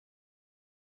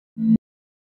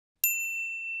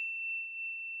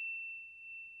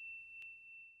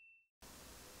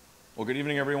Well, good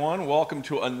evening, everyone. Welcome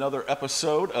to another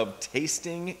episode of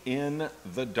Tasting in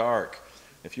the Dark.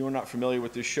 If you are not familiar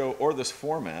with this show or this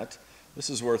format, this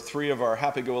is where three of our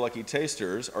happy-go-lucky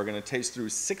tasters are going to taste through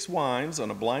 6 wines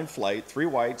on a blind flight, 3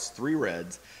 whites, 3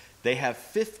 reds. They have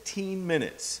 15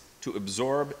 minutes to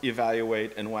absorb,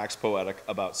 evaluate, and wax poetic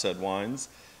about said wines,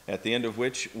 at the end of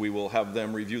which we will have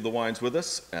them review the wines with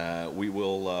us. We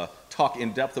will talk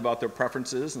in depth about their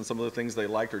preferences and some of the things they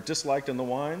liked or disliked in the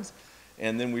wines,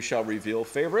 and then we shall reveal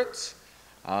favorites.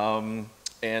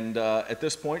 At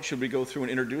this point, should we go through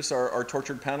and introduce our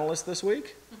tortured panelists this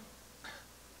week?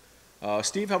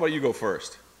 Steve, how about you go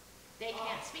first? They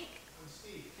can't speak. I'm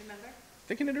Steve. Remember?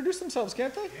 They can introduce themselves,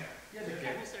 can't they? Yeah, they The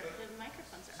can.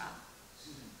 microphones are off.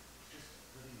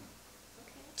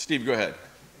 Okay. Steve, go ahead.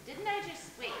 Didn't I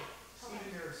just wait? Hold on. I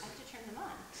have to turn them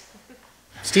on.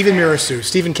 Stephen Mirasu,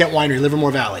 Stephen Kent Winery,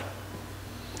 Livermore Valley.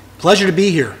 Pleasure to be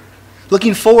here.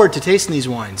 Looking forward to tasting these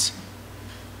wines.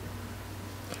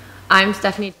 I'm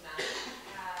Stephanie,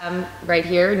 right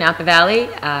here, Napa Valley,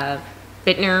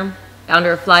 vintner,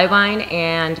 founder of Fly Wine,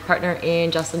 and partner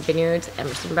in Jocelyn Vineyards,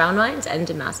 Emerson Brown Wines,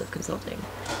 and Massive Consulting.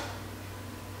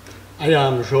 I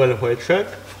am Joël Wojciech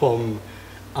from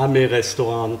Ame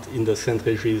Restaurant in the St.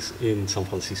 Regis in San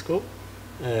Francisco,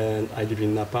 and I live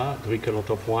in Napa, drink a lot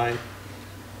of wine,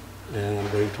 and I'm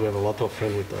going to have a lot of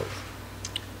fun with us.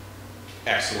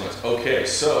 Excellent. Okay,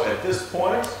 so at this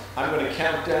point, I'm going to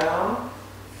count down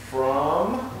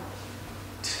from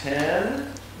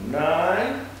 10,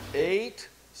 9, 8,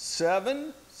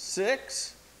 7,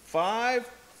 6,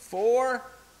 5, 4,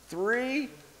 3,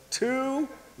 2,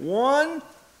 1.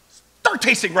 Start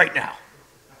tasting right now.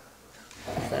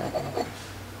 They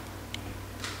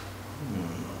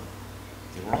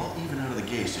were all even out of the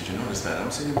gates. Did you notice that? I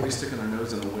don't see anybody sticking their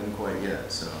nose in the wind quite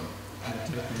yet, so. I take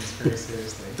things very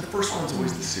seriously. The first one's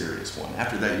always the serious one.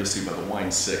 After that, you'll see by the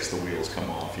wine 6, the wheels come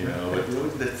off, you know. But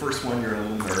the first one, you're a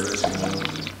little nervous, you know.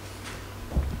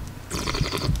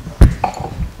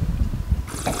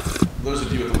 Those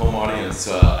of you at the home audience,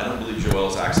 I don't believe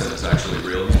Joel's accent is actually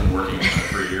real. He's been working on it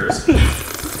for years.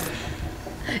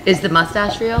 Is the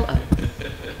mustache real? Oh.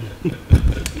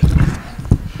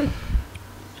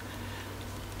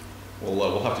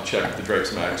 We'll have to check if the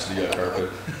drapes match the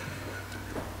carpet.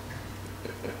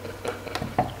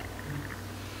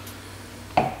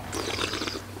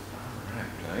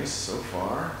 Nice so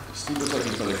far. Steve looks like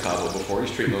he's been to Cabo before.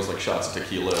 He's treating those like shots of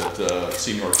tequila at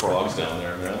Senior Frogs down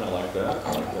there, man. I like that.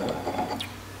 I like that.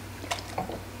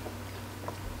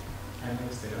 I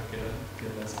noticed they don't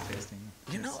give us a tasting.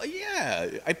 You know, yeah.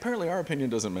 Apparently, our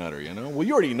opinion doesn't matter. You know. Well,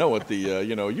 you already know what the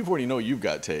you've already know you've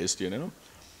got taste. You know.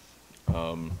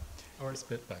 Or a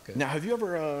spit bucket. Now, have you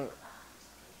ever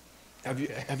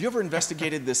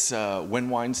investigated this When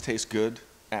Wines Taste Good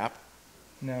app?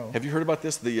 No. Have you heard about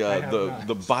this? The have not.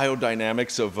 the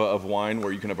biodynamics of wine,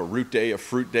 where you can have a root day, a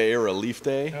fruit day, or a leaf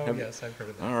day. Oh, yes, I've heard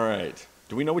of that. All right.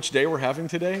 Do we know which day we're having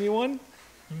today? Anyone?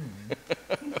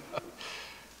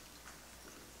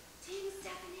 Team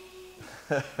Stephanie!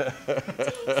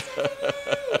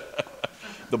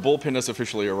 The bullpen has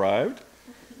officially arrived.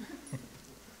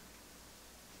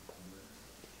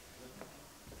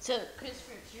 So,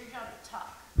 Christopher, it's your job to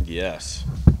talk. Yes.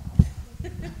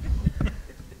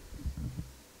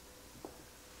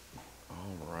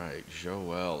 All right,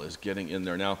 Joel is getting in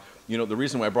there. Now, you know, the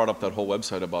reason why I brought up that whole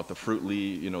website about the fruit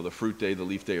the fruit day, the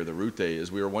leaf day, or the root day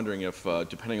is we were wondering if,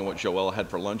 depending on what Joel had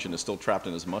for lunch and is still trapped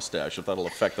in his mustache, if that'll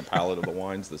affect the palate of the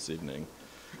wines this evening.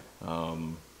 I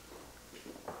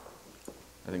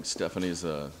think Stephanie's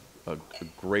a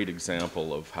great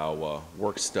example of how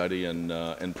work study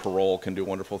and parole can do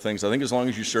wonderful things. I think as long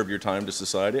as you serve your time to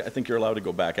society, I think you're allowed to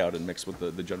go back out and mix with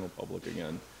the general public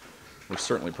again. We're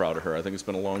certainly proud of her. I think it's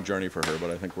been a long journey for her, but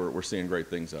I think we're seeing great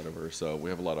things out of her, so we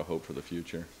have a lot of hope for the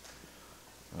future.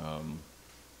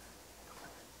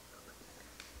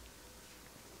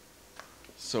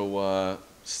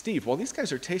 Steve, while these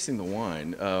guys are tasting the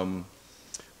wine,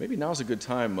 maybe now's a good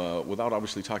time, without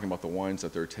obviously talking about the wines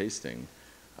that they're tasting,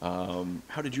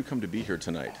 how did you come to be here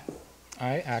tonight?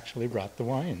 I actually brought the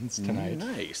wines tonight.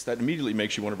 Nice. That immediately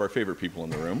makes you one of our favorite people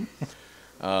in the room.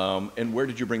 And where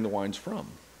did you bring the wines from?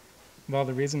 Well,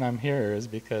 the reason I'm here is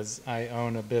because I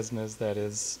own a business that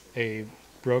is a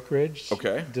brokerage,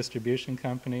 Okay. distribution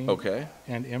company, Okay.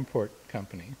 and import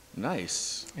company.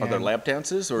 Nice. Are there And- lap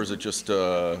dances, or is it just...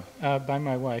 By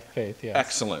my wife, Faith, yes.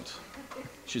 Excellent.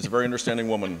 She's a very understanding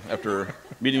woman. After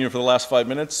meeting you for the last 5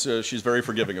 minutes, she's very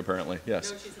forgiving, apparently.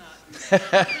 Yes. No, she's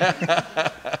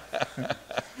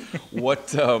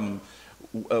not.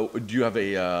 Do you have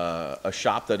a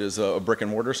shop that is a brick and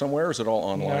mortar somewhere, or is it all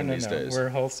online no, these days? We're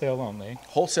wholesale only.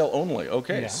 Wholesale only.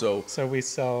 Okay, Yeah. so So we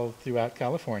sell throughout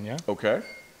California, okay.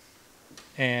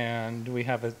 and we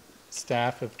have a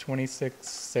staff of 26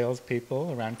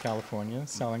 salespeople around California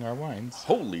selling our wines.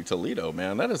 Holy Toledo,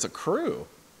 man, that is a crew.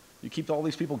 You keep all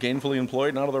these people gainfully employed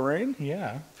and out of the rain?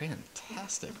 Yeah.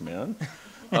 Fantastic, man.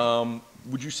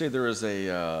 Would you say there is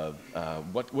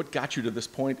what got you to this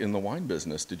point in the wine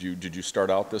business? Did you start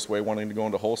out this way wanting to go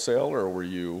into wholesale, or were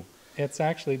you? It's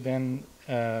actually been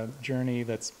a journey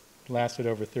that's lasted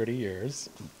over 30 years.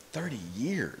 30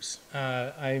 years.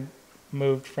 I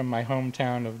moved from my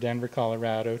hometown of Denver,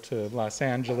 Colorado to Los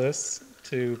Angeles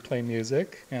to play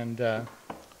music, and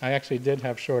I actually did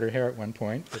have shorter hair at one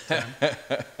point. But,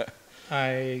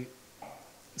 I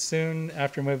soon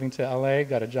after moving to LA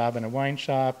got a job in a wine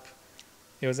shop.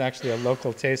 It was actually a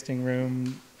local tasting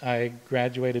room. I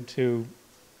graduated to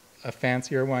a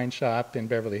fancier wine shop in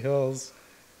Beverly Hills,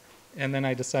 and then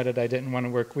I decided I didn't want to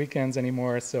work weekends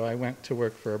anymore, so I went to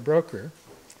work for a broker.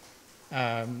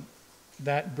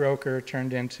 That broker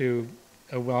turned into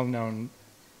a well-known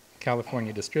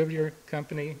California distributor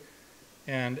company,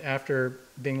 and after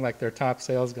being like their top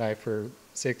sales guy for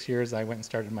 6 years, I went and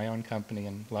started my own company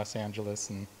in Los Angeles.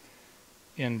 And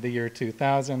in the year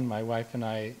 2000, my wife and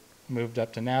I moved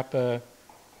up to Napa.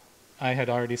 I had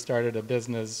already started a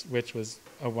business which was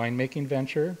a winemaking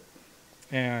venture,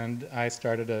 and I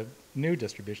started a new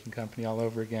distribution company all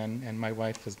over again, and my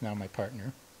wife is now my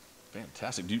partner.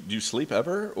 Fantastic. Do you sleep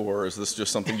ever, or is this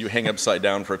just something you hang upside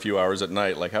down for a few hours at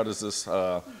night? Like, how does this,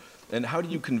 and how do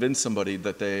you convince somebody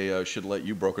that they should let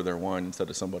you broker their wine instead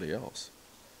of somebody else?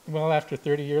 Well, after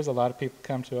 30 years, a lot of people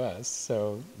come to us,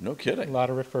 so no kidding. A lot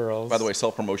of referrals. By the way,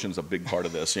 self-promotion is a big part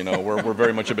of this. You know, we're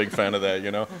very much a big fan of that.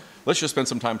 You know, let's just spend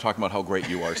some time talking about how great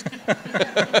you are.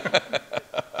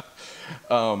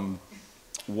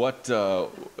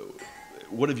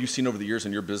 What have you seen over the years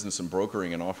in your business and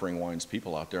brokering and offering wines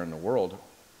people out there in the world?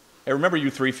 Hey, remember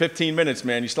you three, 15 minutes,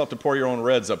 man. You still have to pour your own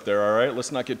reds up there, all right?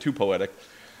 Let's not get too poetic.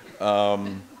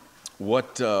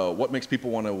 What makes people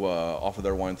want to offer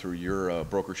their wine through your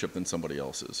brokership than somebody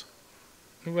else's?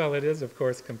 Well, it is, of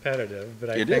course, competitive, but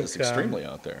I think it is extremely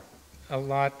out there. A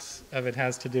lot of it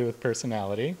has to do with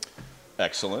personality.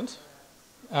 Excellent.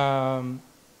 And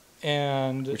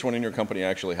which one in your company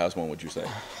actually has one, would you say?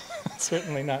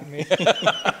 Certainly not me.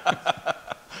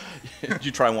 Did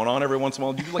you try one on every once in a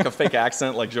while? Do you do like a fake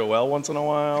accent like Joel once in a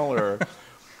while? Or,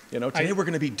 you know, today we're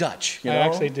going to be Dutch. You know? I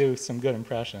actually do some good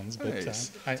impressions. But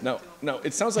nice. No,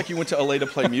 it sounds like you went to LA to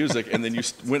play music and then you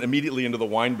went immediately into the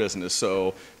wine business.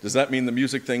 So does that mean the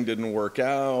music thing didn't work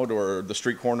out, or the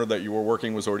street corner that you were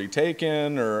working was already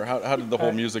taken? Or how did the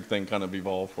whole music thing kind of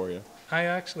evolve for you? I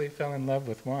actually fell in love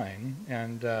with wine,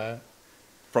 and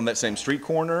from that same street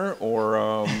corner,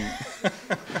 or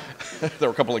there were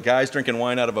a couple of guys drinking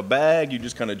wine out of a bag, you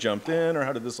just kind of jumped in, or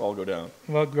how did this all go down?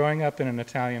 Well, growing up in an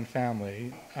Italian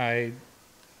family, I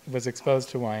was exposed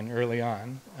to wine early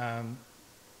on.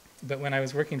 But when I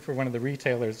was working for one of the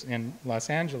retailers in Los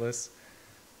Angeles,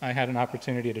 I had an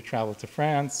opportunity to travel to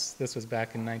France. This was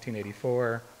back in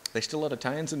 1984. They still let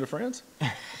Italians into France?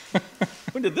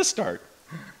 When did this start?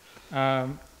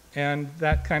 And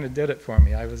that kind of did it for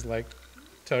me. I was like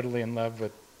totally in love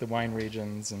with the wine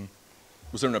regions. And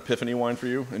was there an epiphany wine for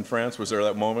you in France? Was there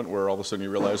that moment where all of a sudden you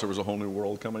realized there was a whole new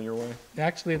world coming your way?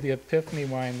 Actually, the epiphany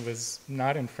wine was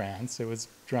not in France. It was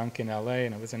drunk in LA,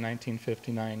 and it was a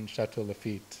 1959 Chateau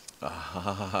Lafite.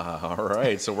 Ah, all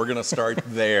right. So we're going to start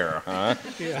there, huh?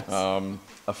 Yes.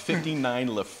 A 59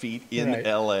 Lafite in Right.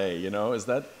 LA, you know, is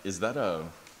that a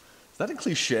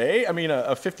cliche? I mean,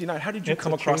 a 59, how did you It's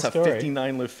come a true across a story.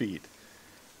 59 Lafite?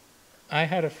 I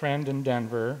had a friend in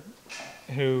Denver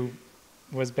who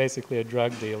was basically a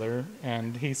drug dealer,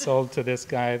 and he sold to this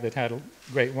guy that had a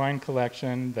great wine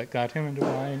collection that got him into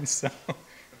wine. So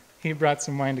he brought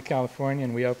some wine to California,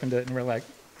 and we opened it, and we're like,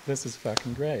 this is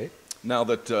fucking great. Now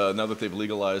that they've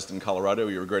legalized in Colorado,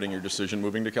 are you regretting your decision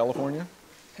moving to California?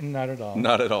 Not at all.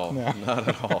 Not at all. No. Not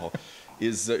at all.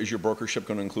 Is your brokership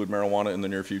going to include marijuana in the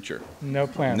near future? No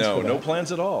plans No, for that. no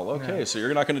plans at all. Okay, No. so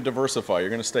you're not going to diversify. You're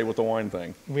going to stay with the wine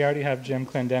thing. We already have Jim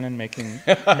Clendenin making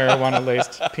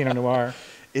marijuana-laced Pinot Noir.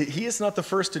 He is not the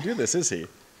first to do this, is he?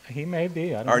 He may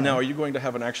be. I don't know. Now, are you going to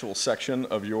have an actual section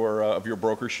of your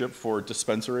brokership for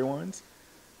dispensary wines?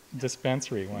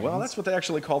 Dispensary wines. Well, that's what they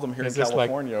actually call them here Is in this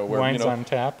California. like where, wines you know, on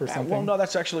tap or something? Well, no,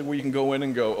 that's actually where you can go in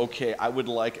and go, okay, I would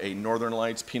like a Northern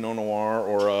Lights Pinot Noir,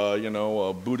 or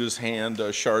a Buddha's Hand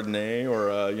Chardonnay,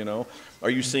 or are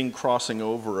you seeing crossing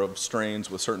over of strains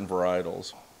with certain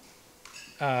varietals?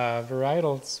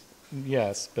 Varietals,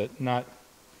 yes, but not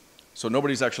So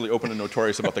nobody's actually open and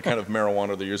notorious about the kind of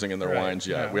marijuana they're using in their Right, wines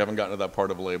yet. no. We haven't gotten to that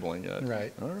part of labeling yet.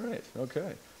 Right. All right.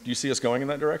 Okay. Do you see us going in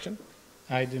that direction?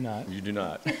 I do not. You do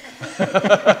not.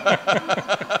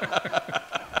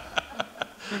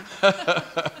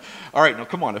 All right, now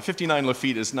come on. A 59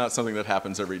 Lafite is not something that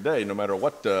happens every day, no matter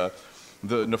what the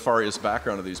nefarious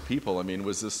background of these people. I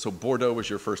mean, so Bordeaux was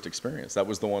your first experience? That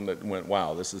was the one that went,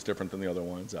 wow, this is different than the other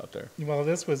wines out there. Well,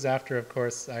 this was after, of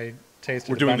course, I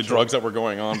tasted We're a doing the bunch drugs that were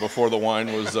going on before the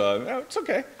wine was, it's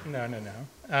okay. No, no,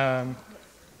 no.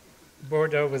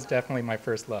 Bordeaux was definitely my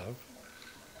first love.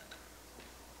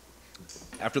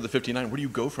 After the 59, where do you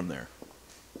go from there?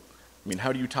 I mean,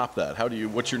 how do you top that?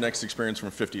 What's your next experience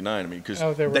from 59? I mean, because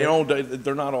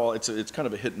they're not all, it's kind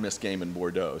of a hit and miss game in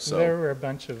Bordeaux. So There were a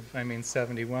bunch of,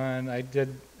 71. I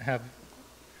did have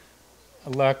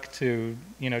luck to,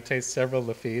 taste several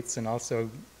Lafittes and also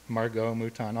Margaux,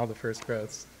 Mouton, all the first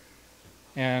growths.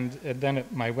 And then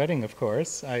at my wedding, of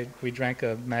course, we drank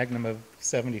a magnum of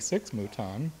 76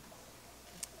 Mouton.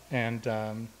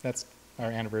 And that's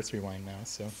our anniversary wine now.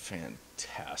 So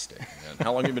fantastic, man.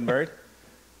 How long have you been married?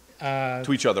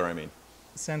 To each other, I mean.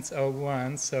 Since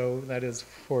 '01, so that is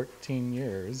 14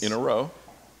 years. In a row.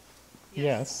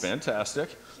 Yes. Fantastic.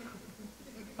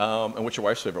 And what's your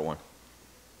wife's favorite one?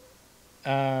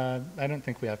 I don't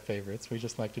think we have favorites. We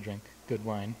just like to drink good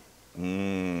wine.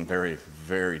 Very,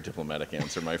 very diplomatic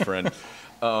answer, my friend.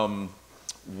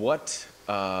 Let's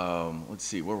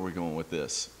see, where are we going with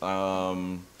this?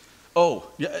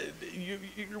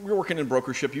 You're working in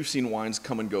brokership. You've seen wines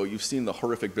come and go. You've seen the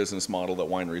horrific business model that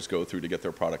wineries go through to get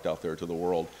their product out there to the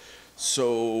world.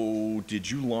 So did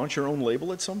you launch your own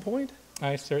label at some point?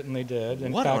 I certainly did.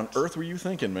 In what fact, on earth were you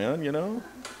thinking, man,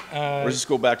 or just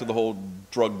go back to the whole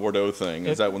drug Bordeaux thing?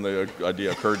 Is that when the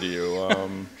idea occurred to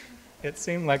you? It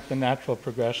seemed like the natural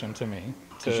progression to me.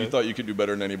 Because you thought you could do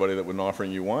better than anybody that was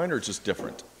offering you wine, or it's just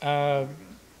different?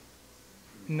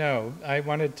 No, I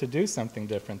wanted to do something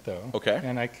different, though. Okay.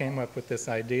 And I came up with this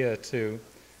idea to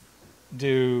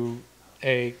do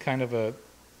a kind of a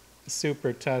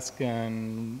super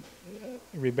Tuscan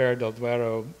Ribera del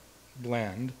Duero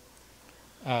blend.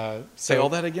 Say all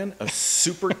that again? A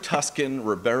super Tuscan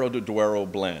Ribera del Duero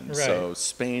blend. Right. So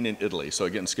Spain and Italy. So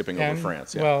again, skipping over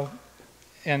France. Yeah. Well,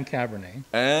 and Cabernet.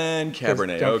 And 'Cause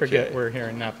Cabernet. Don't okay. forget we're here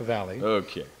in Napa Valley.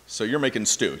 Okay. So you're making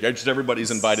stew. Just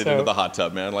everybody's invited into the hot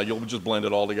tub, man. Like you'll just blend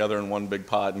it all together in one big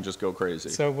pot and just go crazy.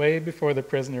 So way before the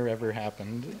Prisoner ever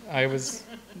happened, I was,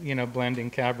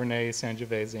 blending Cabernet,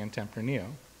 Sangiovese, and Tempranillo.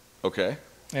 Okay.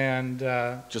 And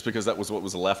just because that was what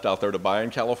was left out there to buy in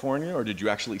California, or did you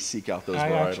actually seek out those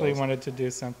varietals? I actually wanted to do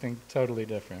something totally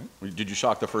different. Did you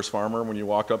shock the first farmer when you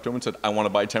walked up to him and said, I want to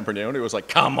buy Tempranillo? And he was like,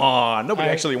 come on, nobody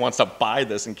actually wants to buy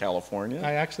this in California.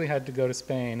 I actually had to go to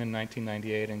Spain in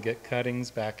 1998 and get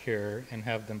cuttings back here and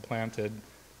have them planted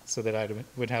so that I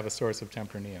would have a source of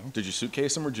Tempranillo. Did you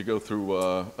suitcase them, or did you go through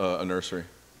a nursery?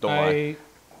 Don't lie.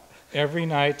 Every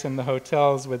night in the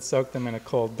hotels would soak them in a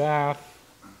cold bath.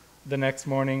 The next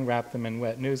morning, wrap them in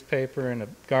wet newspaper in a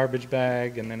garbage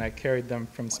bag, and then I carried them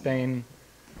from Spain.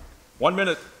 1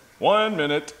 minute. 1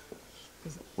 minute.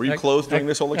 Were you clothed during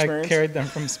this whole experience? I carried them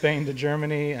from Spain to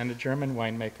Germany, and a German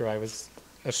winemaker I was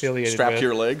affiliated Strapped with. to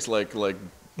your legs like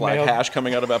black hash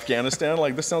coming out of Afghanistan?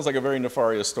 Like, this sounds like a very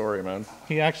nefarious story, man.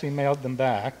 He actually mailed them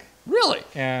back. Really?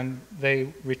 And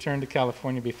they returned to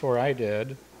California before I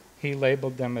did. He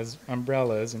labeled them as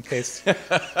umbrellas in case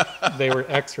they were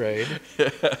x-rayed.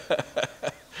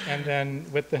 And then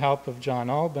with the help of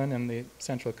John Albin and the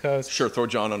Central Coast. Sure, throw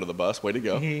John under the bus. Way to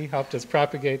go. He helped us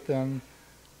propagate them.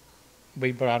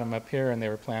 We brought them up here and they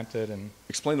were planted. And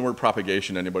explain the word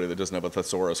propagation to anybody that doesn't have a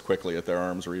thesaurus quickly at their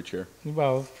arm's reach here.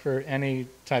 Well, for any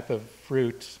type of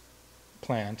fruit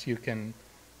plant, you can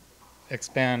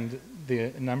expand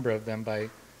the number of them by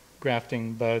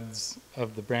grafting buds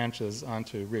of the branches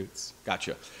onto roots.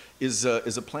 Gotcha. Is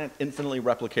a plant infinitely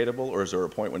replicatable, or is there a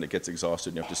point when it gets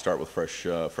exhausted and you have to start with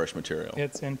fresh material?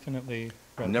 It's infinitely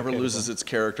replicatable. Never loses its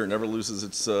character, never loses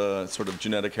its sort of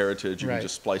genetic heritage. You can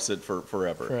just splice it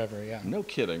forever. Forever, yeah. No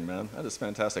kidding, man. That is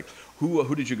fantastic.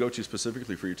 Who did you go to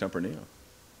specifically for your Tempranillo?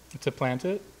 To plant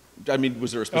it? I mean,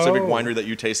 was there a specific winery that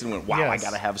you tasted and went, wow, yes. I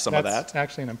got to have some of that? That's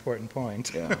actually an important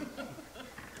point. Yeah.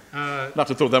 Not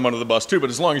to throw them under the bus too, but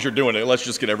as long as you're doing it, let's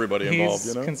just get everybody involved.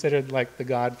 He's considered like the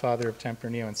godfather of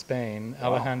Tempranillo in Spain,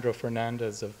 Alejandro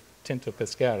Fernandez of Tinto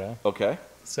Pesquera. Okay.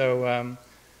 So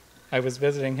I was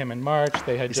visiting him in March.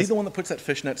 Is he the one that puts that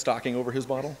fishnet stocking over his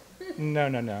bottle?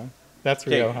 No. That's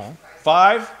Rioja.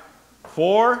 5,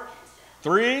 4,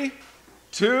 3,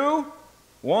 2,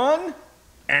 1.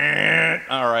 And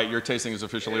all right, your tasting is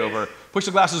officially over. Push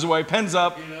the glasses away, pens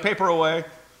up, paper away.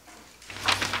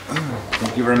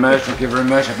 Thank you very much. Thank you very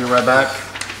much. I'll be right back.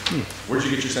 Where'd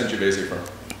you get your Sangiovese from?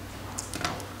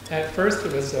 At first,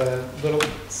 it was a little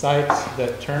site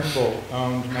that Turnbull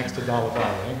owned next to Dollar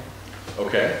Valley.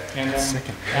 Okay. And then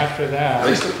after Are they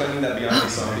that, still claiming that Beyonce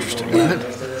song?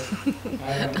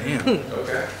 I don't know.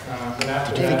 Okay. But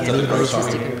after Do you think that, anybody's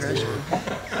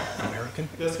American?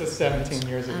 This was 17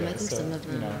 years ago, I think so, some of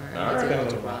you them know, are it's been a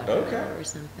little while. Okay. or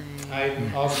something. I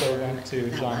also went to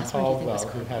That John last one, do you think was Caldwell,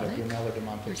 who had a garlic? Brunello de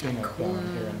Montesino film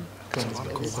here in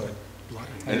Queensville. So I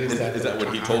And used is that what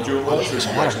he told you it was, or did you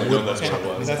actually know that's what it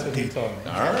and was? that's what he told me.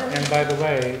 All right. And by the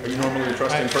way, Are you normally a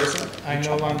trusting person? I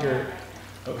no longer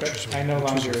Okay. use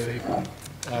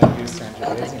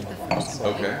Sangiovese anymore. So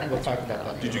Okay. we'll talk about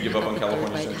that. Did you give up on The third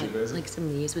California bite had, Sangiovese? like some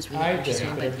knees was really I did, interesting,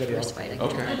 but but the everybody first else bite I did. could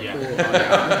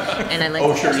Okay. And I like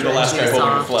Oh, sure, you're the last guy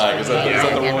holding the flag. Is that the one We're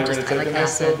you're going going to to take, take? and I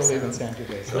still believe in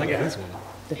Sangiovese.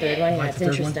 the third one, yeah, it's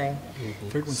interesting.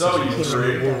 So, you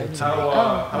three,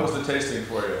 how was the tasting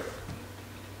for you?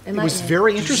 It was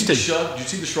very Did you see the interesting. shrug? Did you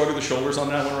see the shrug of the shoulders on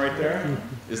that one right there?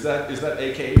 Is that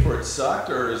AKA for it sucked,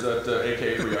 or is that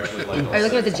AKA for you actually like? Are you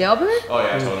looking at the jailbird? Oh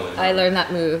yeah, totally. I learned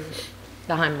that move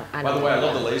behind. By the way, I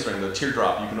love the lasering, the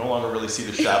teardrop. You can no longer really see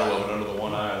the shadow of it under the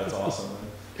one eye. That's awesome.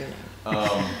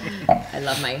 I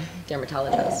love my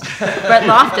dermatologist. Brett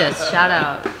Loftus, shout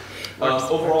out.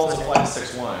 Overall, it's a flight of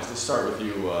 6 wines. Let's start with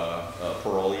you,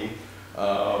 Paroli.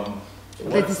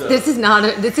 This is not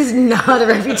a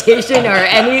reputation or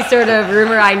any sort of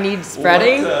rumor I need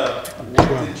spreading.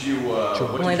 What did you?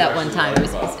 Only that one time it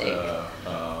was a mistake.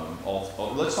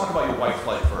 Let's talk about your white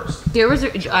flight first. There was,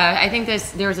 I think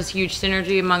there was this huge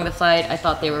synergy among the flight. I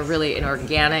thought they were really an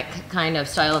organic kind of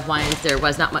style of wines. There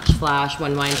was not much flash.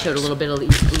 One wine showed a little bit of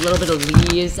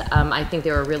lees. I think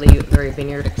they were really very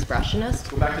vineyard expressionist.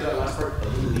 Go back to that last part.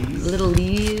 Little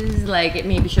lees, like it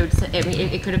maybe showed.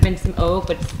 It could have been some oak,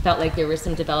 but it felt like there was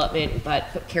some development, but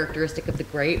characteristic of the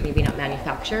grape, maybe not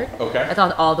manufactured. Okay. I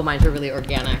thought all the wines were really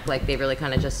organic. Like they really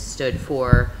kind of just stood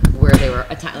for where they were,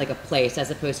 like a place, as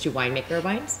opposed to winemaker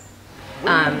wines.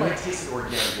 What do you mean by tasted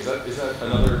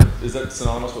organic? Is that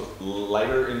synonymous with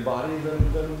lighter in body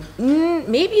than?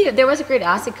 Maybe there was a great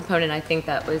acid component. I think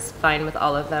that was fine with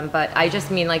all of them, but I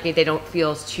just mean like they don't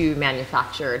feel too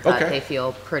manufactured. That Okay. they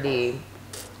feel pretty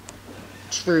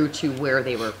true to where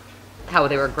they were, how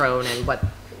they were grown, and what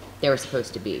they were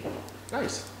supposed to be.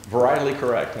 Nice. Varietally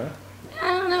correct, huh?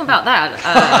 I don't know about that.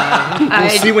 We'll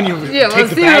see when you yeah, take we'll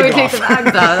the see when we bag take the off.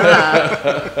 bags out of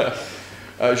that.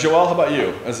 Joel, how about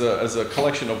you? As a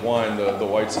collection of wine, the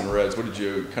whites and reds, what did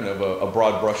you kind of a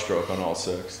broad brushstroke on all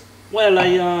 6? Well,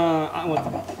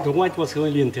 the white was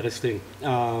really interesting.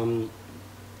 No.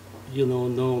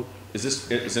 Is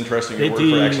interesting your word for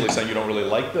It- actually saying you don't really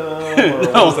like them, or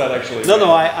what was that actually?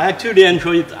 No, I actually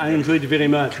enjoyed it. I enjoyed it very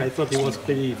much. I thought it was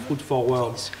pretty food for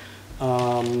words.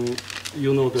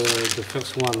 The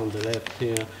first one on the left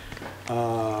here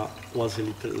was a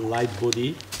little light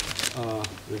body.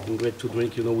 It's been great to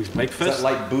drink, with Is breakfast. that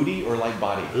light booty or light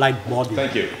body? Light body.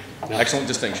 Thank you. Excellent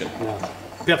distinction. Yeah.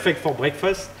 Perfect for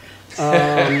breakfast.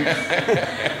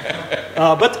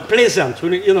 But pleasant,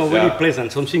 really Yeah.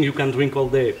 pleasant. Something you can drink all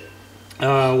day.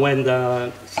 When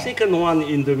the second one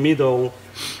in the middle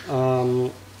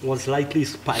was slightly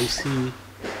spicy,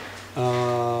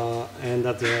 and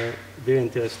that's a very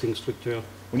interesting structure.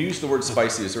 When you use the word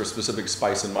spicy, is there a specific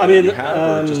spice in mind that you have,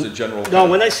 or just a general? No,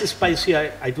 when I say spicy,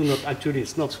 I do not, actually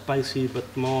it's not spicy, but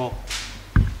more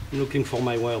looking for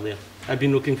my word there. I've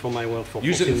been looking for my word for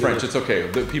Use it in 14 French. minutes. It's okay.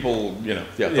 The people, they'll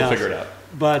Yes. figure it out.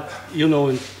 But,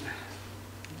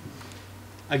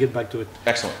 I get back to it,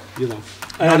 Excellent.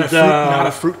 Not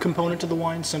a fruit component to the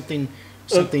wine. Something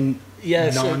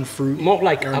yes, non-fruit. more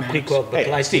like aromatics. apricot, but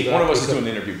Hey, like Steve, one of us is doing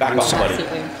the interview. Back off, buddy.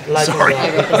 like Sorry.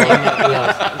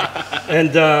 And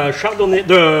Chardonnay,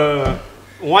 the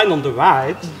wine on the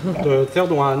right, the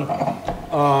third one,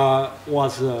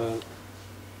 was,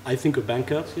 I think, a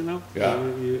banker. Yeah.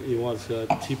 It was a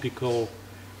typical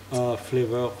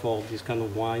flavor for this kind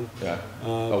of wine. Yeah.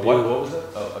 Uh, What was it?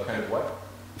 A kind of what?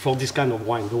 For this kind of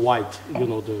wine, the white,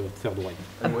 the third wine.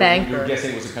 A And banker. You're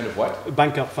guessing it was a kind of what? A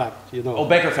banker fact, Oh,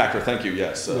 banker factor. Thank you.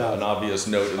 Yes, Yeah. an obvious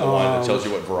note in the wine that tells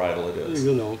you what varietal it is.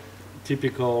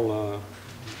 Typical,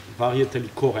 varietally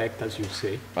correct, as you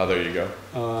say, Oh, there you go.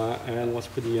 and was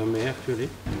pretty yummy actually.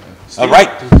 Steve, All right.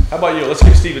 How about you? Let's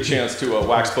give Steve a chance to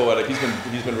wax poetic. He's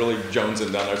been really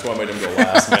jonesing down there. That's why I made him go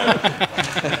last, man.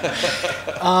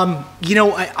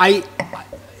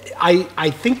 I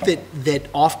think that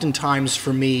oftentimes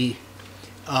for me,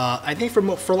 I think for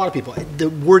a lot of people, the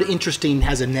word interesting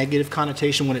has a negative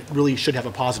connotation when it really should have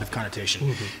a positive connotation.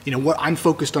 Mm-hmm. You know, what I'm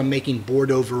focused on making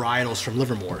Bordeaux varietals from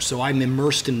Livermore, so I'm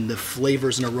immersed in the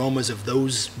flavors and aromas of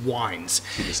those wines.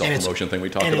 The self-promotion thing we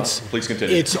talked and about. Please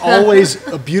continue. It's always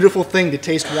a beautiful thing to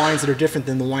taste wines that are different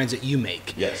than the wines that you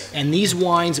make. Yes. And these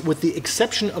wines, with the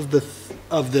exception of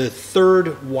the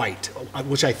third white,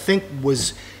 which I think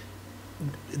was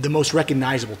the most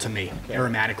recognizable to me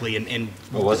aromatically, and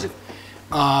What was it?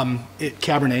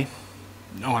 Cabernet.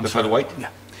 No, I'm The sorry. third white? Yeah.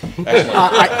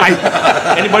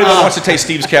 Anybody that wants to taste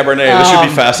Steve's Cabernet, this should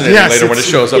be fascinating Yes, later when it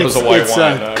shows up as a white it's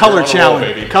wine. color You're on a roll,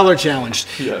 challenge. baby. Color challenged.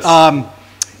 Yes.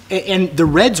 And the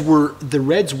reds were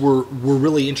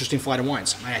really interesting flight of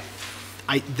wines.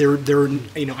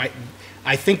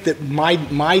 I think that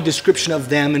my description of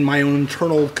them and my own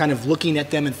internal kind of looking at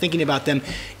them and thinking about them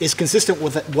is consistent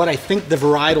with what I think the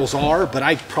varietals are, but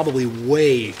I'm probably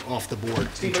way off the board.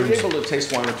 Steve, are you able to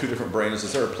taste wine with two different brains?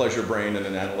 Is there a pleasure brain and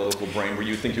an analytical brain where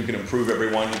you think you can improve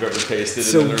every wine you've ever tasted,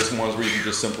 So- and then there's some ones where you can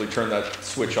just simply turn that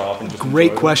switch off and just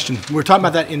Great enjoy it? question. We were talking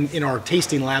about that in our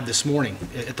tasting lab this morning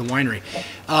at the winery.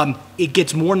 It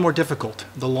gets more and more difficult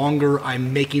the longer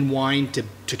I'm making wine to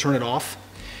turn it off.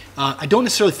 I don't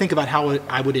necessarily think about how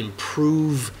I would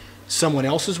improve someone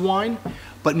else's wine,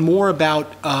 but more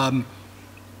about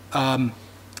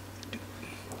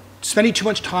spending too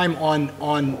much time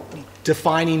on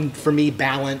defining for me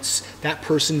balance, that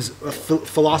person's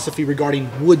philosophy regarding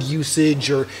wood usage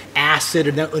or acid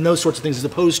and those sorts of things, as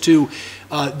opposed to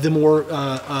the more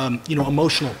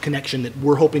emotional connection that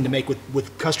we're hoping to make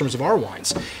with customers of our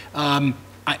wines. I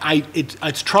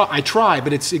try,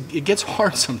 but it gets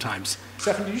hard sometimes.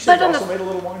 Stefan, did you say But you on also the- made a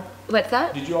little wine? What's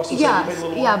that? Did you also say you Yes, made a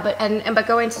little yeah, wine? but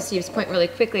going to Steve's point really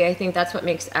quickly, I think that's what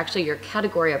makes actually your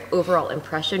category of overall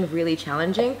impression really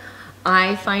challenging.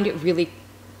 I find it really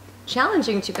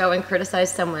challenging to go and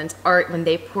criticize someone's art when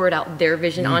they poured out their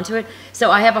vision onto it. So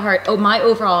I have a hard, my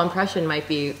overall impression might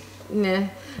be, meh.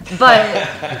 But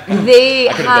they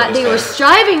were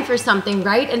striving for something,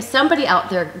 right? And somebody out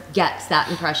there gets that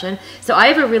impression. So I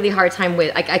have a really hard time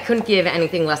with, I couldn't give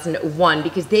anything less than 1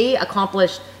 because they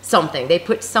accomplished something. They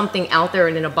put something out there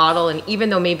and in a bottle, and even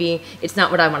though maybe it's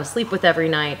not what I want to sleep with every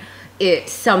night,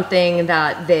 it's something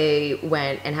that they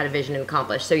went and had a vision and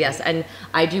accomplished. So yes, and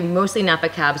I do mostly Napa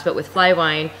cabs, but with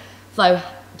fly-wine,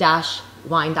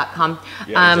 fly-wine.com,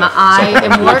 Yeah, exactly. I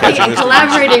am working and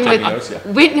collaborating with Taking notes, yeah.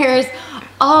 vintners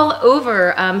all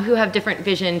over who have different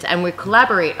visions, and we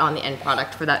collaborate on the end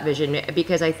product for that vision,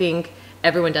 because I think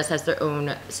everyone has their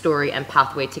own story and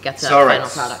pathway to get to that final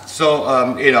product. So,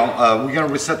 we're going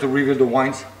to start to review the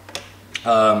wines.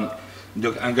 I'm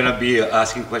going to be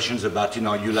asking questions about, you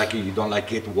like it, you don't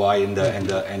like it, why, and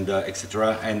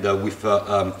etc. And with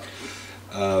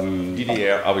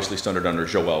DDA obviously standard under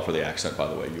Joel for the accent, by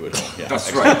the way. You would know. Yeah,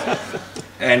 that's right.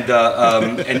 And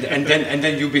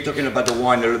then you'll be talking about the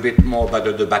wine a little bit more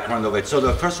about the background of it. So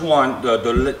the first one,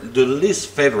 the least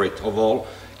favorite of all,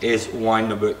 is wine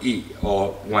number E,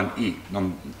 or 1E.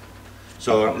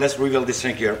 So let's reveal this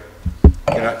thing here.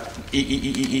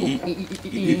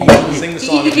 E. Sing the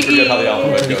song if you forget how the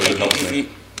alphabet goes. It helps me.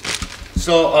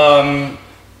 So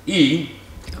E.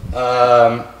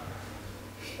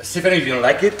 Stephanie, you don't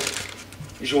like it.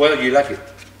 Joel, you like it.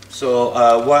 So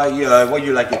why you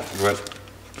like it, Joel?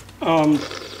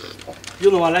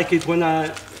 I like it when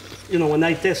I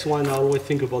taste wine. I always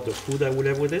think about the food I will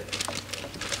have with it,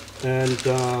 and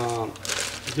I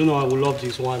would love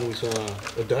this wine with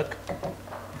a duck.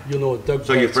 A duck.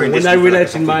 So you're bread. playing When this I food relate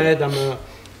like in my something. head,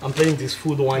 I'm playing this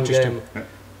food wine game,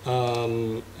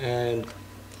 and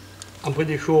I'm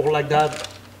pretty sure like that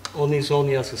on its own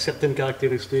he has a certain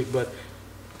characteristic, but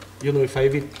if I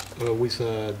have it with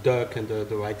a duck and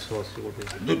the right sauce, it will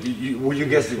be. Will you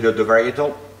guess the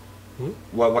varietal?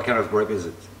 What kind of grape is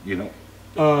it?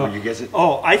 Will you guess it?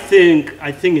 Oh, I think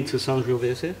it's a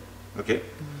Sangiovese. Okay.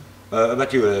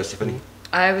 About you, Stephanie?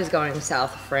 I was going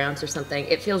south of France or something.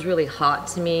 It feels really hot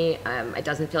to me. It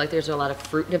doesn't feel like there's a lot of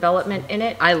fruit development in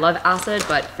it. I love acid,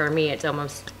 but for me, it's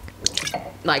almost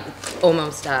what's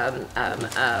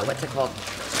it called?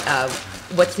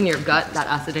 What's in your gut? That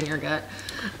acid in your gut.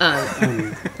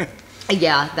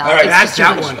 Yeah, that. All right, That's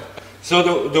that one.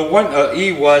 So the one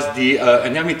E was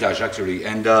an Hermitage actually,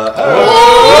 and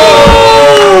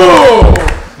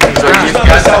So you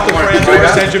got south of France over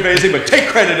Sangiovese, but take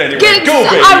credit anyway. Go,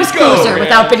 baby. I was Go, closer man.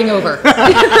 without bidding over.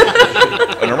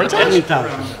 An Hermitage?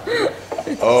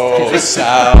 Oh,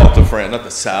 south of France, not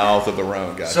the south of the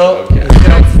Rhone, guys. so Okay.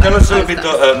 tell us a little bit.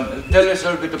 Tell us a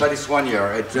little bit about this one here.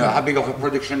 It's, how big of a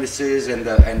production this is, and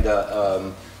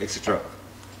etc.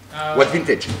 What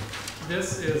vintage?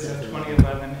 This is a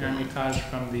 2011 Hermitage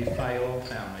from the Fayol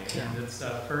family, and it's the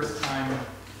first time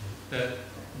that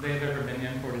they've ever been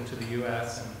imported to the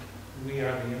U.S., and we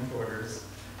are the importers.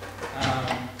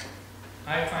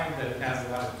 I find that it has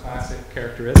a lot of classic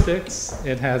characteristics.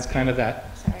 It has kind of that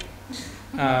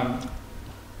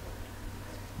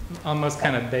almost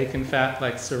kind of bacon fat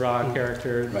like Syrah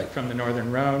character from the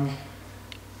Northern Rhone.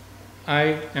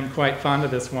 I am quite fond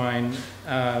of this wine.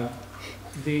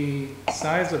 The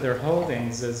size of their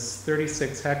holdings is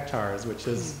 36 hectares, which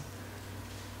is,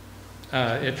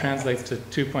 it translates to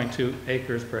 2.2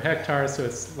 acres per hectare, so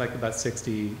it's like about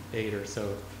 68 or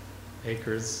so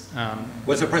acres.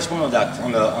 What's the price point on that,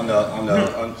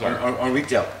 on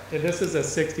retail? This is a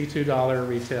 $62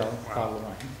 retail bottle of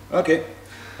wine. Okay.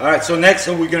 All right, so next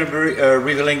we're going to be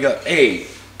revealing A.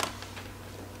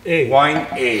 Wine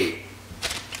A.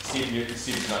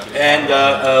 Steve's not getting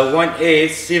And wine A,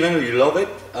 Steven, you love it.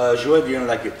 Joël, you don't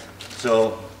like it.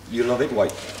 So you love it, why?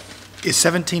 Is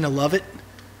 17 a love it?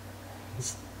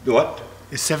 The what?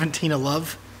 Is 17 a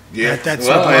love? Yeah. That's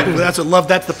Well, that's a love.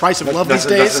 That's the price of love these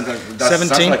days. That 17.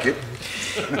 sounds like it.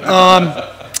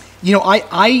 You know,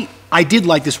 I did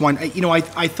like this one. You know,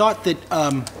 I thought that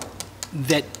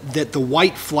that the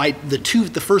white flight,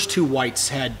 the first two whites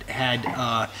had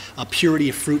a purity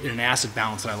of fruit and an acid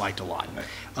balance that I liked a lot.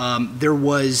 There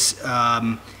was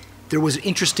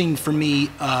interesting for me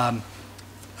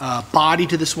body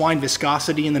to this wine,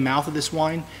 viscosity in the mouth of this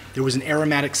wine. There was an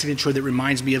aromatic signature that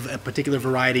reminds me of a particular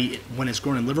variety when it's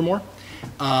grown in Livermore.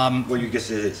 What do you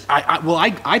guess it is?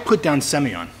 I put down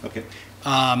Semillon. Okay.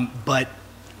 But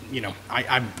you know,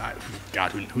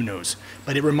 God, who knows?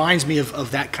 But it reminds me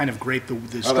of that kind of grape,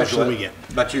 the special we get.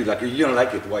 But you don't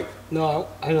like it, why? No,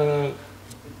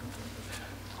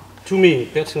 to me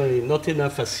personally, not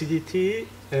enough acidity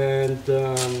and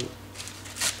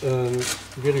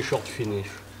very short finish.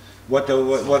 What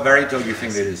variety do you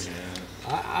think it is?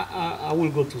 I will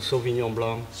go to Sauvignon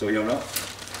Blanc. Sauvignon Blanc.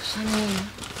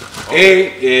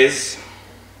 A is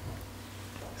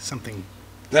Something.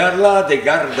 Perla de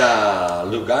Garda,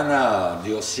 Lugana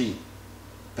DOC.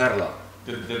 Perla.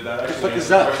 Did that actually What answer is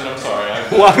the that? question? I'm sorry.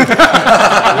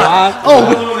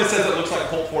 Oh, The one that says it looks like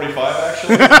Colt 45,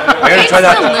 actually. I'm gonna try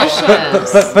that.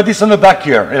 Delicious. But it's on the back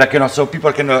here, like, you know, so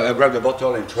people can grab the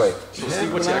bottle and try. So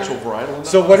Steve, what's the actual varietal in that?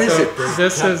 So what is it?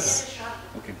 This is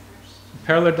Okay.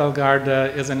 Perla del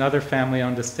Garda is another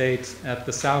family-owned estate at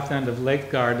the south end of Lake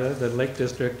Garda, the Lake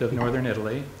District of northern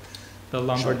Italy, the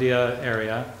Lombardia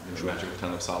area. Magic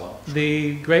ton of Salo.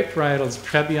 The grape varietal is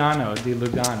Trebbiano di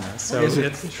Lugana, so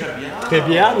it's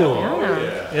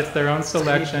Trebbiano. it's their own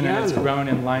selection and it's grown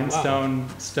in limestone,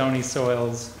 stony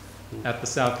soils at the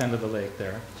south end of the lake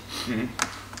there, which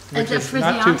And is the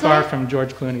not too Frizzante? far from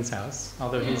George Clooney's house,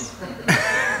 although he's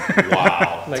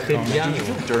Wow. like home.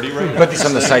 Dirty right now. Put this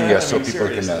on the side here so people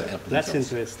can help That's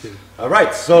themselves. interesting. All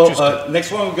right, so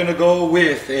next one we're gonna go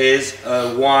with is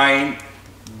wine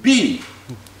B.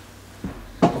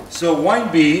 So wine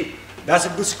B, that's a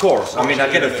good score. I mean, I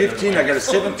get a 15, I get a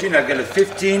 17, I get a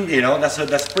 15. You know,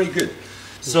 that's pretty good.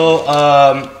 So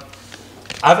I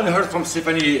haven't heard from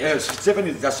Stephanie.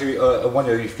 Stephanie, that's one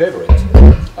of your favorites.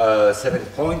 7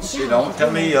 points. You know, tell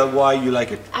me why you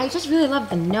like it. I just really love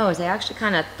the nose. I actually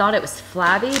kind of thought it was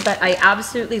flabby, but I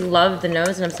absolutely love the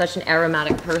nose, and I'm such an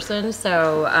aromatic person,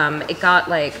 so it got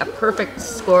like a perfect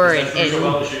score in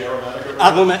Aromatic.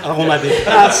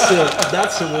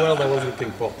 That's the word I was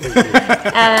looking for. Thank you.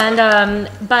 and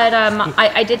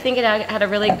I did think it had a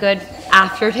really good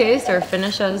aftertaste or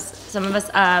finish, as some of us.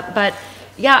 But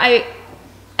yeah,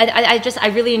 I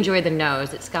really enjoy the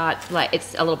nose. It's got like,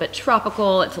 it's a little bit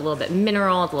tropical. It's a little bit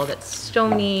mineral. It's a little bit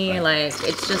stony. Like,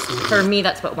 it's just, for me,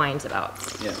 that's what wine's about.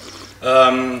 Yeah.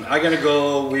 I'm gonna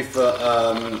go with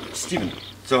Steven.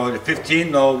 So 15,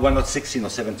 no, why not 16 or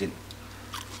 17?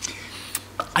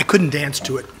 I couldn't dance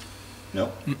to it. No.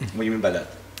 What do you mean by that?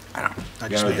 I don't know. I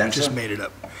You're not a dancer? just made it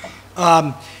up.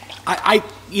 I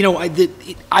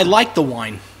like the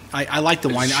wine. I like the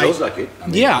wine. It shows like it. I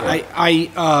mean, Yeah,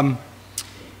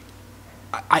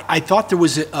 I thought there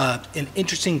was an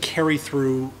interesting carry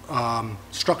through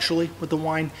structurally with the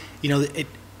wine. You know,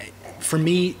 for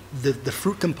me, the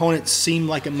fruit components seemed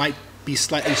like it might be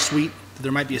slightly sweet.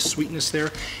 There might be a sweetness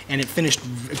there, and it finished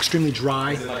extremely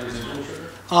dry. Is it like residual sugar?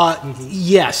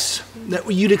 Yes,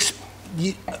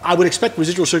 I would expect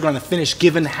residual sugar on the finish,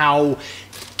 given how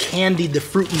candied the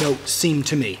fruit note seemed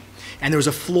to me. And there was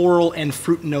a floral and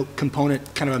fruit note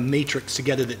component, kind of a matrix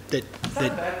together that Is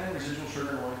that a bad thing, residual sugar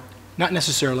in wine? not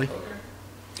necessarily. Okay.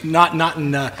 Not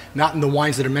in the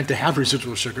wines that are meant to have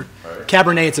residual sugar. Right.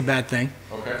 Cabernet, it's a bad thing.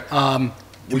 Okay.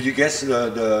 Would you guess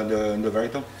the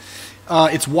varietal?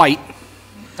 It's white.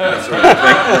 That's right.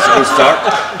 That's a good start.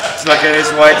 It's like it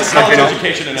is white. It's like, you know,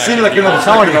 Education and it seems like, you know,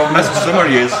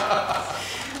 sommeliers.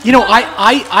 You know,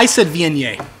 I said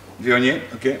Viognier. Viognier,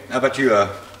 okay. How about you?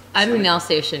 I'm in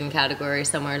Alsatian category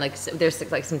somewhere. Like there's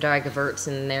like some dry Gewürz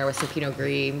in there with some Pinot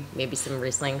Gris, maybe some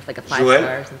Riesling, like a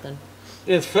 5-star or something.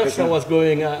 Yes, first I was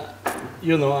going,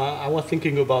 you know, I was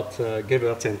thinking about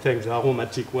Gewürz and things,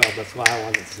 aromatic word, that's why I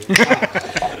wanted to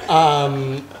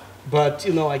say. But,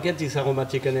 you know, I get this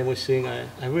aromatic and everything.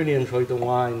 I really enjoy the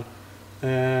wine.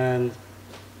 And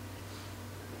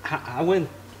I will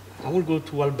go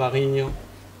to Albarino.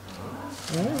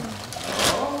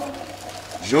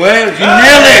 Joel, you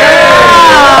nailed it!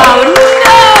 Oh, no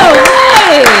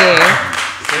way!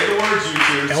 Say the words, you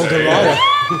two. El Say Dorado.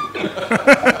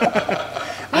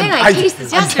 Man, I tasted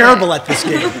this I'm yesterday. terrible at this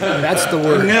game. That's the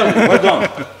word. Nailed it. Well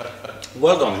done.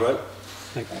 Well done, right?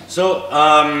 So,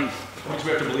 Which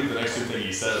we have to believe the next two thing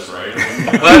he says, right?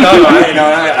 well, no,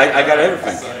 I got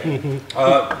everything.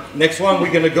 Next one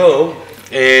we're gonna go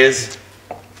is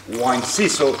wine C.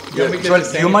 So, Joel,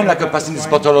 do you mind like passing this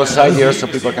bottle aside here so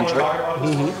people can try?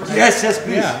 Yes,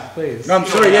 please. Yeah, please. No, I'm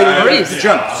sorry. Yeah, you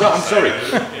jump. So I'm sorry.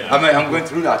 I'm going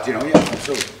through that. You know. Yeah, I'm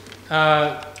sorry.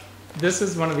 This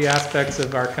is one of the aspects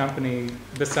of our company.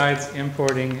 Besides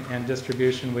importing and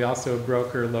distribution, we also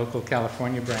broker local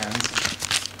California brands.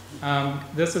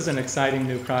 This is an exciting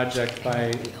new project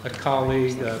by a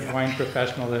colleague, a wine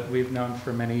professional that we've known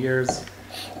for many years,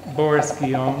 Boris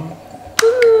Guillaume.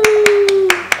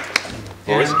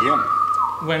 Boris Guillaume.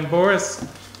 When Boris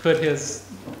put his...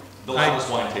 The loudest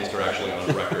wine taster actually on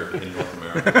the record in North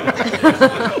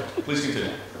America. Please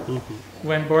continue.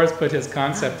 When Boris put his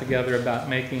concept together about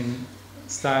making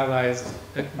stylized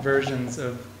versions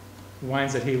of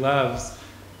wines that he loves,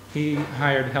 he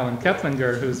hired Helen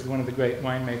Keplinger, who's one of the great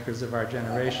winemakers of our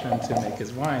generation, to make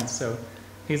his wines. So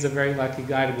he's a very lucky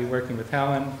guy to be working with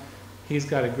Helen. He's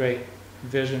got a great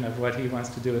vision of what he wants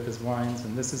to do with his wines,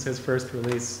 and this is his first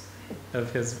release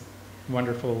of his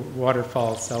wonderful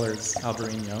Waterfall Cellars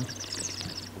Albarino.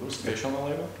 Are those fish on the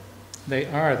label?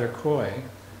 They're koi.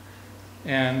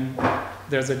 And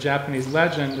there's a Japanese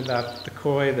legend about the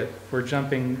koi that were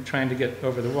trying to get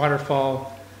over the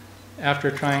waterfall.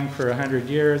 After trying for 100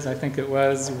 years, I think it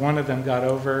was, one of them got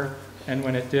over, and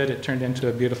when it did, it turned into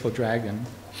a beautiful dragon.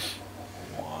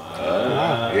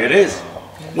 Wow. It is.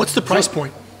 What's the price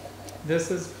point? This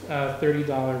is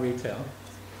 $30 retail.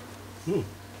 Is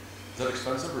that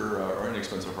expensive or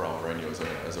inexpensive for Albarino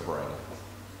as a brand?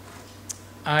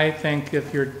 I think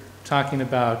if you're talking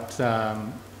about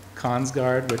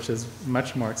Consgard, which is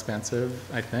much more expensive,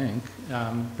 I think.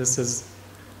 This is,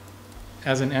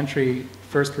 as an entry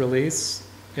first release,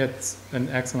 it's an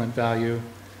excellent value.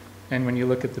 And when you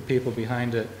look at the people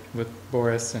behind it with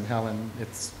Boris and Helen,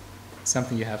 it's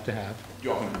something you have to have. Do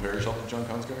you often compare yourself to John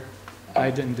Consgard? I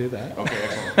didn't do that. Okay,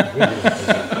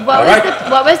 excellent.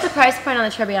 What was the price point on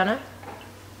the Trebbiano?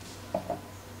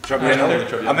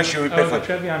 Trebbiano. How much you would pay Oh, for the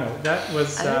it? Trebbiano. That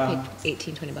was I would have paid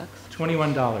 $18, $20.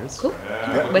 $21. Cool.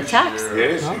 With tax.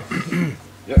 Yes.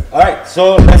 Yeah. All right.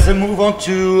 So let's move on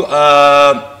to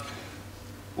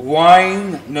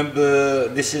wine number.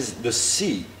 This is the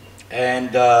C,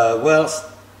 and well,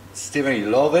 Stephanie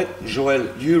loved it.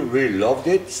 Joel, you really loved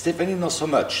it. Stephanie, not so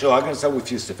much. So I'm gonna start with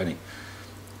you, Stephanie.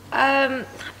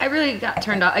 I really got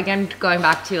turned off, again, going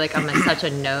back to, like, I'm like such a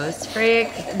nose freak.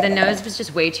 The nose was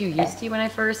just way too yeasty when I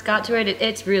first got to it.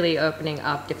 It's really opening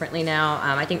up differently now.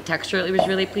 I think texturally it was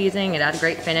really pleasing. It had a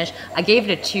great finish. I gave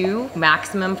it a 2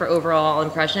 maximum for overall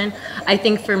impression. I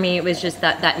think for me it was just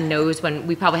that nose when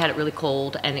we probably had it really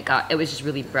cold and it was just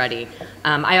really bready.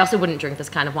 I also wouldn't drink this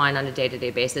kind of wine on a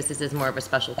day-to-day basis. This is more of a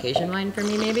special occasion wine for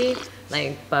me, maybe.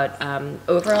 But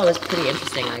overall it's pretty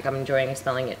interesting. Like, I'm enjoying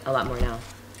smelling it a lot more now.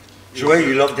 Joel,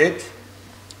 you loved it.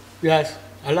 Yes,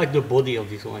 I like the body of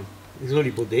this wine. It's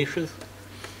really bodacious.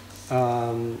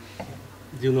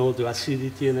 You know, the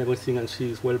acidity and everything, and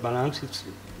see it's well balanced.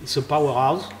 It's a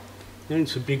powerhouse. You know,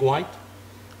 it's a big white.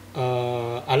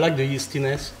 I like the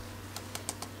yeastiness.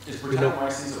 Is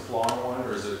Brettanomyces a flaw in wine,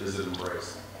 or is it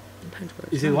embraced?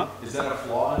 Is it what? Is that a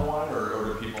flaw in wine,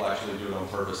 or do people actually do it on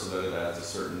purpose so that it adds a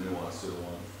certain nuance to the wine?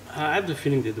 I have the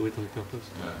feeling they do it on purpose.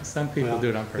 Some people do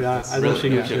it on purpose. Yeah, I don't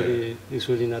think it's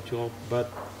really natural,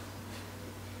 but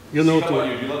you know, Do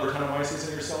you love Brettanomyces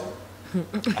in your cellar?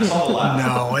 I saw the laugh.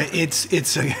 No,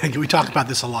 it's we talk about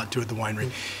this a lot too at the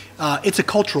winery. It's a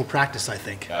cultural practice, I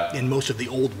think, in most of the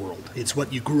old world. It's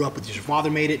what you grew up with. Your father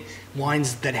made it.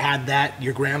 Wines that had that,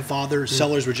 your grandfather.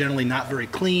 Cellars were generally not very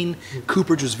clean.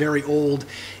 Cooperage was very old.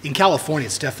 In California,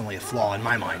 it's definitely a flaw in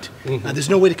my mind. There's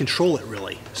no way to control it,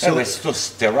 really. So it's so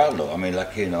sterile, though. I mean,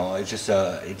 like, you know, it's just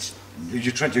it's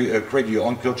you're trying to create your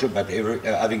own culture, but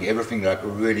having everything like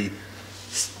really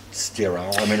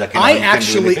sterile. I mean, like you know, I you can't do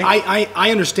actually, anything.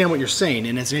 I understand what you're saying,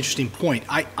 and it's an interesting point.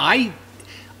 I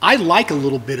like a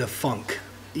little bit of funk,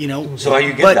 you know. So how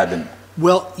you get but- that then?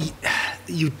 Well,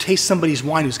 you taste somebody's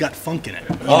wine who's got funk in it.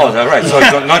 Oh, that's right. So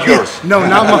it's not yours. No,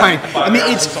 not mine. I mean,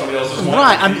 it's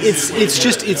right. I mean, it's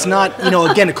just it's not. You know,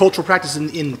 again, a cultural practice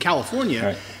in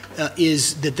California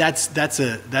is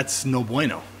that's no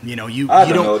bueno. You know, you I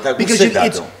you don't know. Who because said that,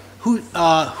 it's though?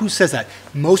 who says that?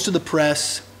 Most of the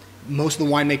press, most of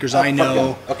the winemakers I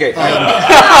know. Okay.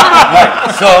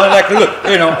 Right. So, like, look,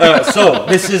 you know, so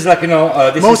this is like, you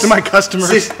know, this Most is, of my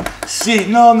customers. See,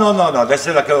 no. That's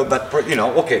like a, but you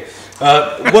know, okay.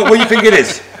 What do you think it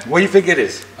is? What do you think it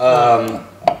is?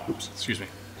 Oops, excuse me.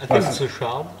 I think it's a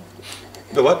Chard,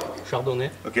 The what? Chardonnay.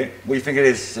 Okay. What do you think it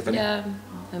is, Stephanie? Yeah,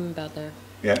 I'm about there.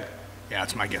 Yeah. Yeah,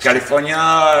 that's my guess. California.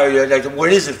 Yeah, like, where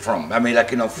is it from? I mean,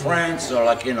 like, you know, France or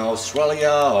like, you know,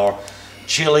 Australia or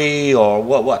Chile or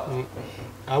what?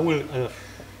 I will.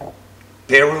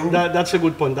 Peru. That's a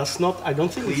good point. That's not. I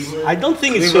don't think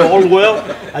it's the old world.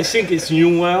 I think it's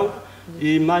new world.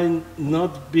 It might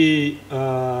not be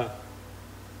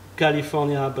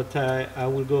California, but I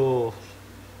will go.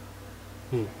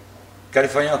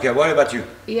 California. Okay. What about you?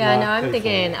 Yeah, No, no, I'm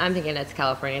California. thinking it's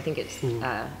California. I think it's,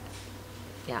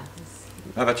 yeah.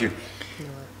 How about you?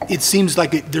 It seems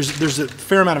like there's a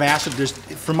fair amount of acid. There's,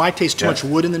 for my taste, too much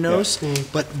wood in the nose,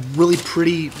 but really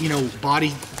pretty, you know, body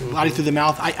through the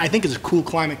mouth. I think it's a cool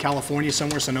climate, California,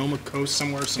 somewhere, Sonoma Coast,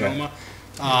 somewhere, Sonoma.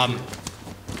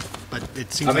 But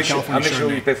it seems How like much California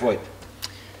will you Chardonnay. pay for it?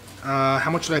 How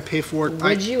much did I pay for it?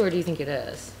 Would you, or do you think it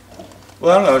is?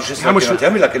 Well, I don't know. It's just How like, much you know, would-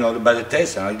 tell me, like, you know, by the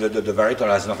taste. The varietal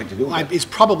has nothing to do with it. It's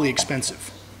probably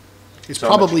expensive. It's So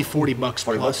how much? probably $40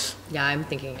 $40 plus. Yeah, I'm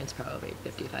thinking it's probably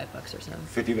 $55 or so.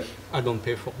 50. I don't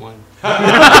pay for wine.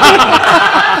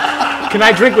 Can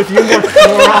I drink with you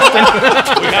more often?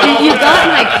 You've got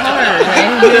my card,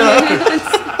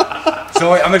 right? So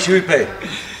how much will you pay?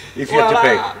 If you have to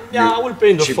pay. Yeah, I will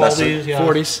pay in the cheap 40s. bastard. Yeah.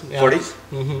 40s. Yeah. 40s?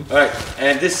 All right.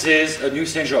 And this is a new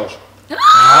Saint George.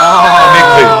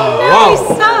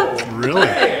 Really?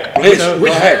 Please, go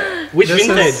ahead. Which This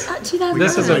vintage? is-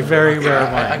 This is a very rare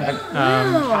wine.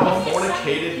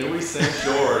 Fornicated Louis St.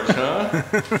 George, huh?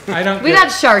 I don't We get, got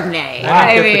Chardonnay.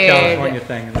 I don't get the mean, California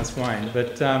thing in this wine,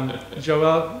 but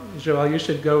Joel, you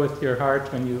should go with your heart.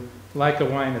 When you like a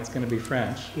wine, it's going to be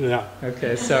French. Yeah.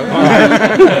 Okay, so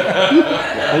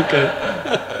Okay.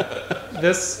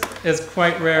 this is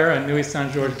quite rare, a Nuit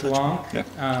Saint Georges Blanc.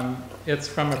 It's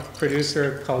from a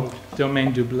producer called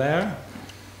Domaine Dublair.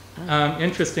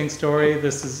 Interesting story.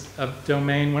 This is a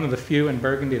domain, one of the few in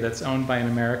Burgundy that's owned by an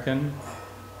American.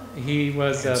 He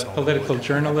was a political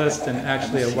journalist and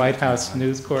actually a White House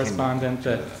news correspondent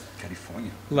that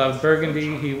California. loved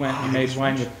Burgundy. He went and made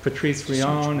wine with Patrice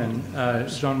Rion and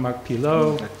Jean-Marc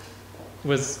Pilot.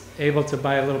 Was able to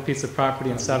buy a little piece of property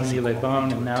in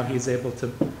Savigny-les-Bains, and now he's able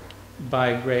to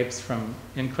buy grapes from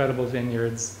incredible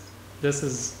vineyards. This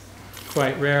is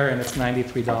quite rare, and it's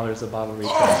 $93 a bottle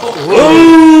retail.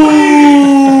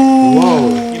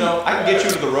 You know, I can get you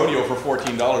to the rodeo for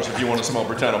 $14 if you want to smell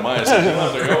Brettanomyces. You don't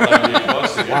have to go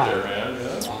 $98 to get there, man.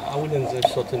 I wouldn't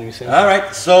certainly say. All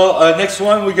right. So next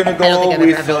one we're gonna I don't go think I've ever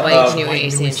with. had a white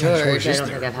Nuit Saint George. I don't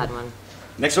think I've had one.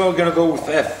 Next one we're gonna go with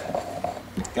F.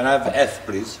 Can I have F,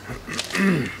 please?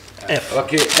 F.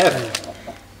 Okay, F.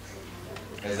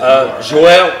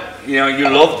 Joel, you know you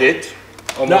loved it.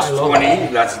 Almost No, I love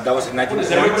 20. That was in 19 Does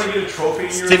points. everybody get a trophy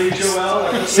in your league,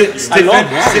 Joel?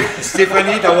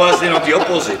 Stephanie, that was, you know, the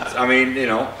opposite. I mean, you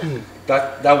know,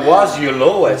 that was your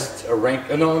lowest rank.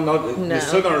 No, the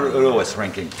second lowest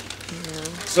ranking.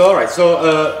 So all right,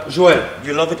 so Joel,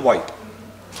 you love it. Why?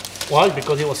 Why?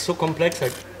 Because it was so complex, I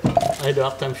had a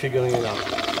hard time figuring it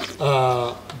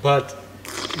out. But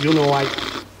you know,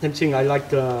 same thing. I like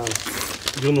the,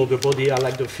 you know, the body. I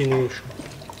like the finish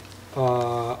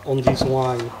on this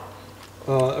wine.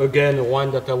 Again, a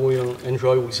wine that I will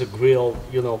enjoy with a grill,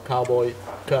 you know, cowboy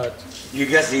cut. You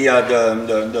guess the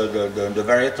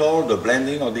varietal, the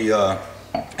blending, or the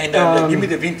and give me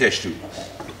the vintage too.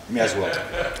 Me as well.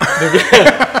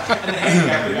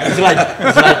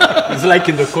 It's like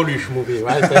in the Coluche movie,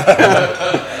 right?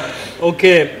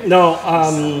 Okay, no,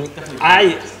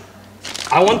 I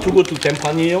want to go to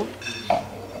Tempranillo,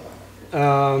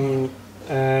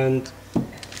 and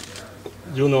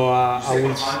you know, I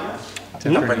will.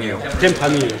 Tempranillo.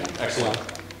 Excellent.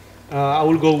 I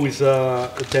will go with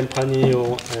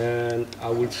Tempranillo, and I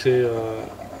would say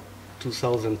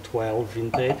 2012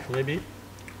 vintage, maybe.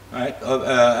 All right.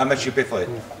 How much you pay for it?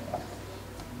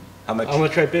 How much? How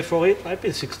much I pay for it? I pay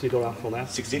 $60 for that.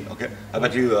 60? Okay. How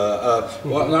about you?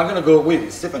 Well, I'm going to go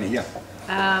with Stephanie, yeah.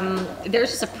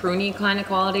 There's just a pruny kind of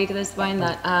quality to this wine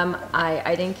that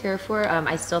I didn't care for.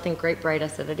 I still think great bright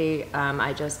acidity.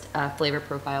 I just flavor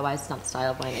profile wise, it's not the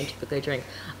style of wine I typically drink.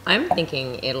 I'm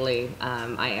thinking Italy.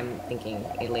 I am thinking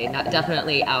Italy. Not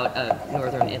definitely out of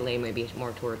northern Italy, maybe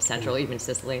more towards central, even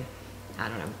Sicily. I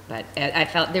don't know, but I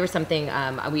felt there was something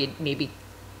we had maybe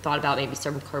thought about maybe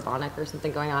some carbonic or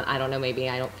something going on. I don't know, maybe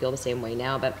I don't feel the same way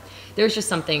now, but there's just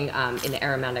something in the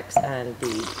aromatics and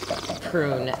the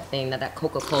prune thing, that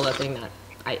Coca-Cola thing that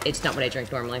it's not what I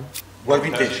drink normally. What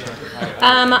vintage?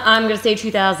 I'm gonna say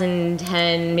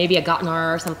 2010, maybe a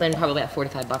Gottenar or something, probably at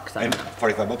 $45. I And don't know.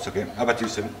 $45, okay. How about you,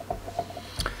 Steven?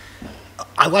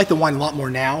 I like the wine a lot more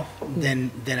now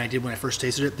than I did when I first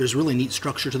tasted it. There's really neat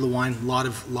structure to the wine. A lot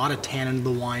of tannin in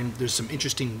the wine. There's some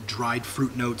interesting dried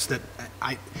fruit notes that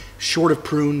short of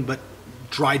prune, but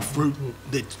dried fruit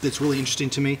that's really interesting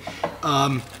to me.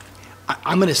 I'm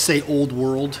going to say Old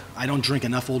World. I don't drink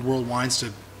enough Old World wines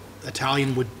to.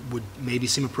 Italian would maybe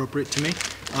seem appropriate to me,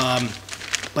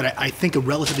 but I think a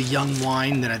relatively young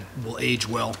wine that will age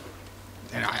well,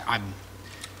 and I'm.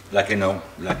 Like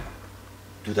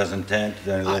 2010,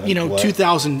 2011,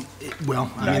 2000,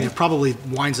 well, I mean, there are probably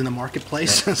wines in the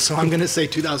marketplace, so I'm going to say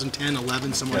 2010,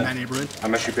 11, somewhere in that neighborhood. How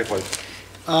much you pay for it?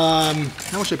 How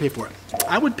much should I pay for it?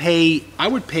 I would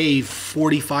pay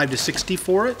 45 to 60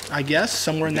 for it, I guess,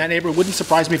 somewhere in that neighborhood. Wouldn't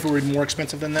surprise me if it were more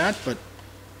expensive than that, but.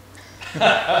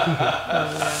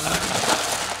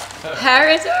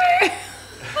 Territory.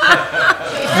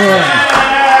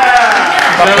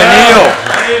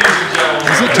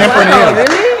 Is it Tempranillo?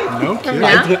 Really? No kidding.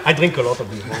 Yeah? I drink a lot of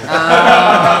these wines.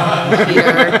 Peter,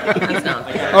 that's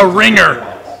not fair. A ringer.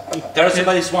 Tell us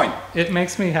about this wine. It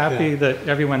makes me happy that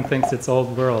everyone thinks it's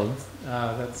old world.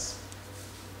 That's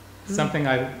something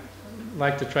I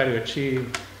like to try to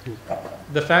achieve.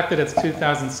 The fact that it's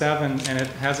 2007 and it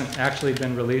hasn't actually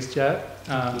been released yet.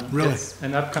 Really? It's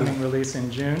an upcoming release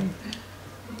in June.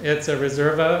 It's a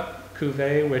Reserva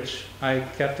cuvee, which I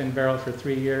kept in barrel for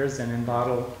 3 years and in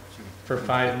bottle for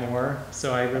 5 more.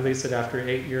 So I release it after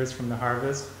 8 years from the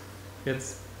harvest.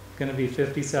 It's going to be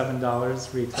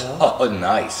 $57 retail. Oh,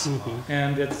 nice.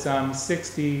 And it's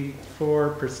 64%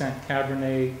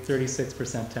 Cabernet,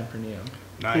 36% Tempranillo.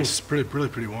 Nice. Really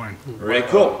pretty wine. Very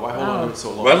cool. Why hold on to it so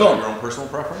long? Well Is that done. your own personal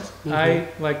preference? I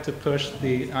like to push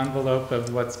the envelope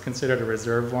of what's considered a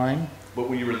reserve wine. But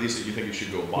when you release it, you think you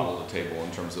should go bottle to table in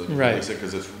terms of Right. release it,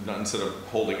 because it's not, instead of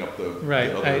holding up the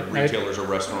Right. other retailers or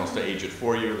restaurants to age it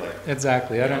for you, like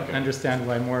Exactly. I don't Okay. understand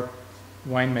why more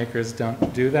winemakers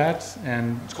don't do that.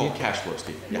 And it's called cash flow,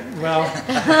 Steve. Yeah. well,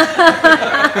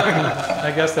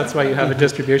 I guess that's why you have a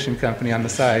distribution company on the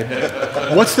side.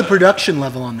 What's the production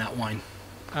level on that wine?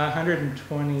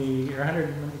 120 or 100.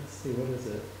 Let me see. What is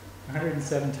it?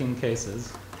 117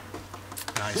 cases.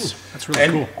 Nice. That's really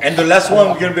cool. And the last one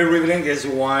we're going to be revealing is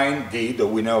wine D, the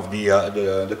winner of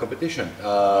the competition. It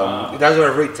was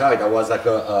very tight. I was like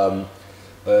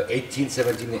 18,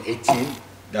 17, 18.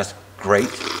 That's great.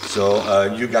 So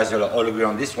you guys are all agree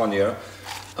on this one here.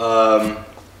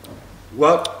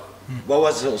 What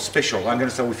was so special? I'm going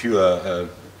to start with you,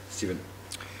 Steven.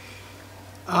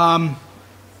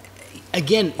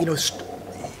 Again,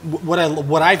 what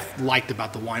I liked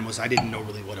about the wine was I didn't know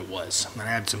really what it was. I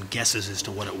had some guesses as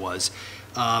to what it was,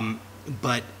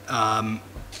 but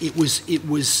it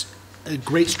was a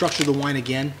great structure of the wine.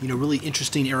 Again, really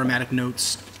interesting aromatic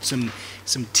notes, some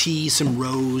tea, some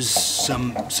rose,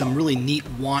 some really neat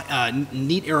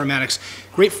neat aromatics.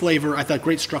 Great flavor. I thought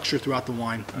great structure throughout the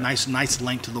wine. Nice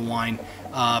length to the wine.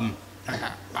 I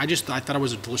thought it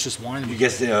was a delicious wine. You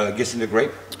guessing the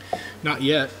grape? Not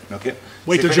yet. Okay.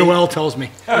 Wait till Stephanie? Joel tells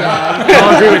me. Yeah.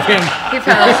 I'll agree with him. He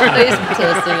probably is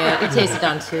tasting it. He tasted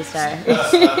on Tuesday.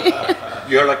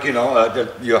 You're like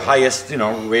your highest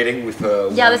rating with.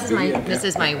 Yeah, wine this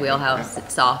is my wheelhouse.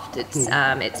 It's soft.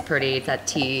 It's pretty. It's that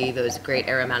tea, those great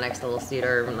aromatics, a little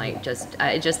cedar, and like just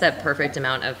that perfect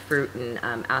amount of fruit and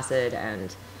acid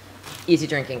and easy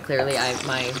drinking. Clearly,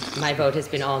 my vote has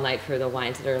been all night for the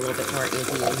wines that are a little bit more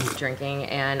easy drinking.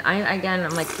 And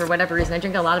I'm like, for whatever reason, I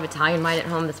drink a lot of Italian wine at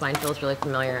home. This wine feels really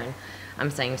familiar, and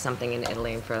I'm saying something in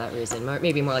Italy for that reason.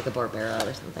 Maybe more like a Barbera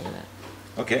or something like that.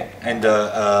 Okay, and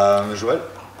Joel?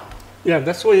 Yeah,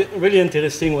 that's really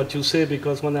interesting what you say,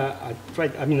 because when I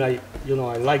tried, I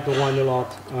like the wine a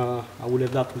lot. I would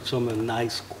have that with some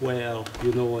nice quail,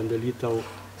 and a little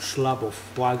slab of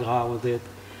foie gras with it.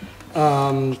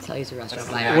 Tell you to restaurant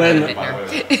buyer. When-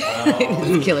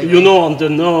 on the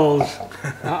nose,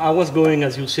 I was going,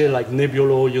 as you say, like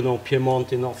Nebbiolo,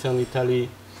 Piedmont in northern Italy.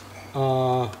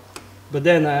 But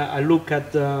then I look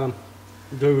at the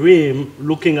rim,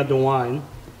 looking at the wine.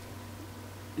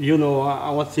 You know, I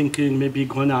was thinking maybe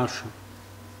Grenache.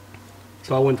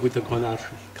 So I went with the Grenache.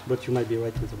 But you might be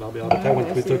right with the Barbera. But I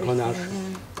went with the Grenache.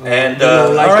 And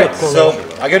all right, so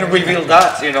I'm going to reveal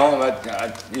that, you know, but,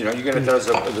 you know, you're going to tell us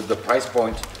the price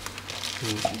point.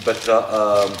 But,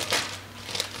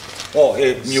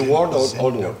 New World or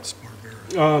Old World?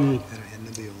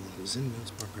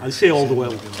 I say Old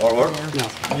World. Old World? Yeah.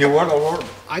 New World, Old World?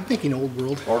 I'm thinking Old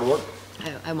World. Old World?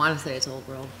 I want to say it's Old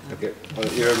World. Okay,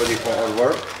 you're ready for Old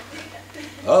World?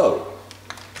 Oh.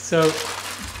 So,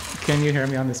 can you hear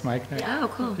me on this mic now? Oh,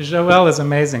 cool. Joel is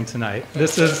amazing tonight.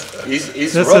 This is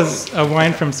He's this rough. is a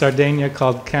wine from Sardinia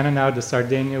called Canonau de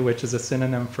Sardinia, which is a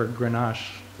synonym for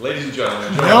Grenache. Ladies and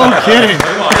gentlemen, No kidding.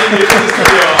 come on, in the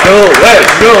studio. Go away,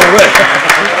 go away.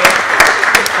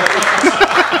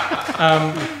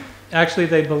 Actually,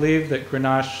 they believe that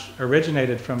Grenache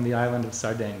originated from the island of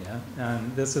Sardinia.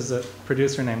 And this is a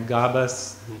producer named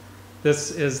Gabas. This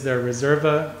is their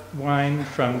Reserva wine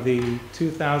from the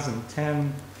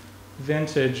 2010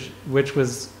 vintage, which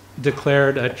was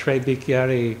declared a Tre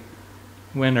Bicchieri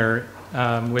winner,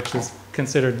 which is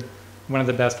considered one of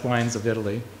the best wines of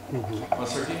Italy. On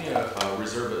Sardinia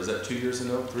Reserva, is that 2 years in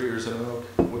oak, 3 years in oak?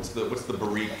 What's the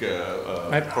barrique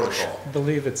I protocol?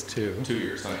 believe it's 2. 2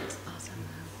 years, thank you.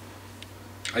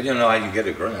 I don't know how you get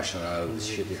a Grenache out of this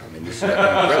shit. I mean, this is like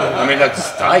incredible. I mean,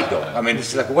 that's tight though. I mean,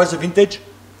 it's like, what's the vintage?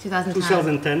 2010.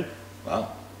 2010.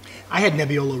 Wow. I had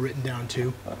Nebbiolo written down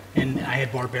too, and I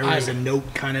had Barbera as a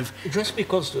note kind of. Just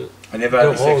because I never had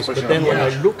the this rose, expression. but then when I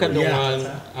Yeah. look at the Yeah. wine,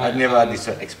 I've never had this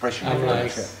expression. I'm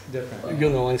like, Different. you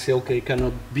know, I say, okay, it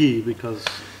cannot be because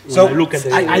when So, I look at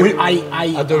the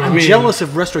I'm rim. jealous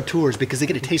of restaurateurs because they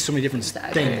get to taste so many different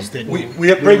things that.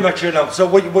 We are pretty much here now. So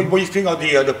what do you think of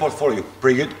the portfolio?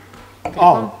 Pretty good?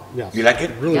 Oh, yeah. You like it?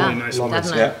 Really, Yeah, really nice love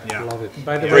wines. it. definitely. Yeah. Love it.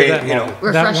 By the Very, way, that, you know,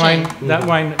 Refreshing. that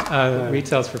wine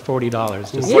retails for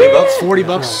 $40. Just 40 bucks?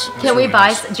 $40. Can we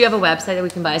buy? Do you have a website that we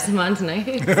can buy some on tonight?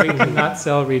 we do not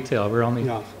sell retail. We're only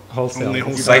No. wholesale. Only You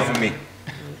wholesale. buy from me.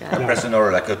 I press an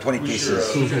order, like 20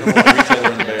 pieces. Who's your number one retailer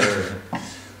in the Bay Area?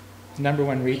 Number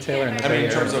one retailer in the I mean, Bay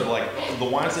in terms Area. of like the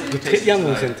wines that you tasted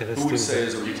Italiano is tonight, who would interesting. say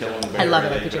is a retailer in the Bay I love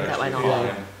Area it. I that could you drink that actually wine all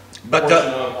find? But, Portion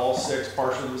of all 6,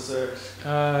 partial to 6.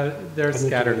 They're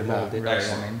scattered about. Really, I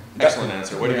Excellent. mean. Excellent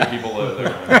answer. Way to get people there.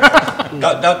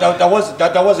 that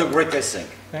was a great tasting.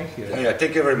 Thank you. Yeah,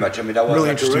 thank you very much. I mean, that was Really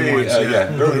like interesting really, wines, yeah. yeah,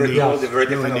 very, very Really cool, neat. very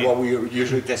different Really than what we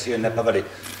usually taste here in Napa Valley.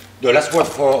 The last word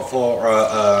for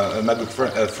my good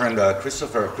friend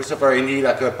Christopher. Christopher, any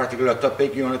like a particular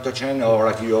topic you want to touch on, or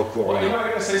like you're cool? Well, you know, I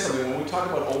gotta say something. When we talk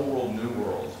about old world, new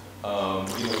world, you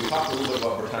know, we talked a little bit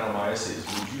about Brettanomyces.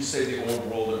 Would you say the old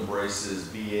world embraces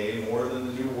VA more than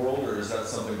the new world, or is that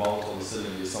something volatile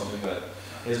acidity is something that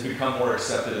has become more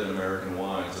accepted in American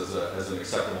wines as an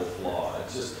acceptable flaw?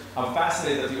 It's just, I'm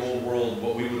fascinated that the old world,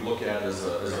 what we would look at as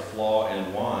a flaw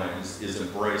in wines, is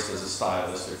embraced as a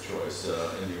stylistic choice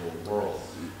in the old world.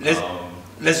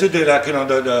 Let's do the like you know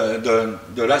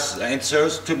the last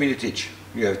answers, 2 minutes each.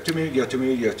 You have 2 minutes. You have 2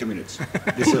 minutes. You have 2 minutes.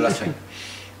 This is the last thing.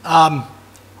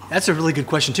 That's a really good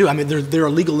question too. I mean, there are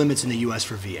legal limits in the U.S.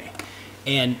 for VA,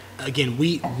 and again,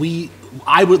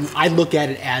 I look at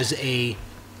it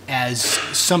as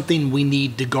something we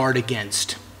need to guard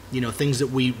against. You know, things that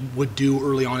we would do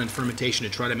early on in fermentation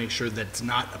to try to make sure that it's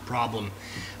not a problem.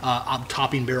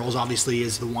 Topping barrels, obviously,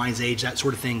 as the wine's age, that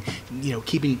sort of thing. You know,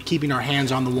 keeping our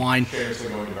hands on the wine. Famously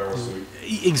going to barrel sweet.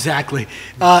 Exactly.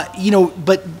 You know,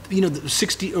 but you know, the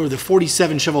 60 or the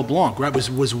 47 Cheval Blanc, right,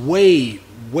 was way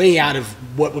out of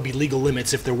what would be legal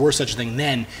limits if there were such a thing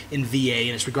then in VA,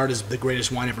 and it's regarded as the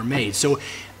greatest wine ever made. So,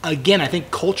 again, I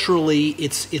think culturally,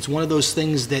 it's one of those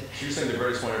things that. So you're saying the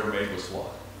greatest wine ever made was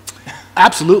flawed?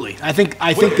 Absolutely. I think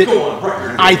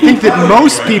that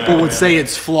most people would say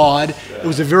it's flawed. It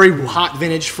was a very hot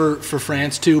vintage for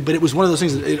France too, but it was one of those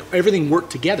things that everything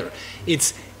worked together.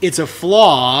 It's a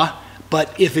flaw,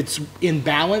 but if it's in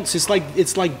balance, it's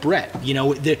like Brett. You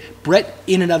know, Brett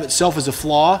in and of itself is a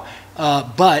flaw,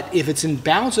 but if it's in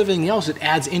balance with everything else, it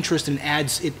adds interest and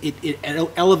it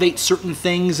elevates certain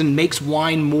things and makes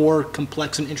wine more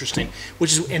complex and interesting,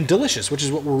 and delicious, which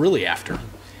is what we're really after.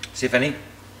 Stephanie?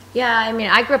 Yeah, I mean,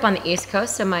 I grew up on the East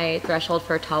Coast, so my threshold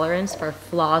for tolerance for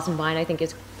flaws in wine, I think,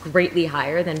 is greatly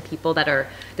higher than people that are,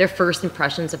 their first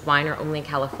impressions of wine are only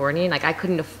Californian. Like, I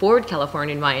couldn't afford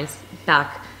Californian wines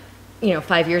back,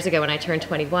 5 years ago when I turned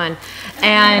 21.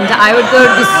 And I would go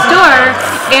to the store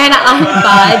and I would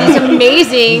buy these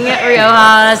amazing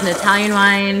Riojas and Italian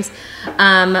wines.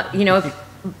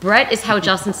 Brett is how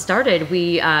Jelson started.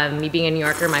 We, me being a New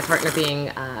Yorker, my partner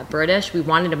being British, we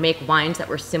wanted to make wines that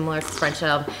were similar to French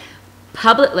style.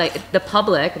 The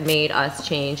public made us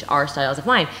change our styles of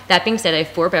wine. That being said, I have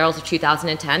 4 barrels of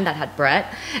 2010 that had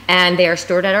Brett, and they are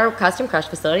stored at our custom crush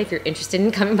facility. If you're interested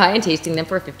in coming by and tasting them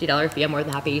for a $50 fee, I'm more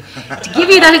than happy to give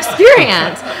you that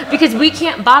experience, because we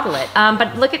can't bottle it.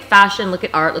 But look at fashion, look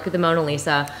at art, look at the Mona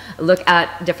Lisa, look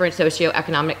at different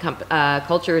socioeconomic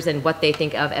cultures and what they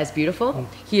think of as beautiful.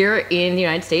 Here in the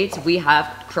United States, we have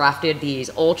crafted these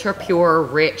ultra pure,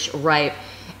 rich, ripe,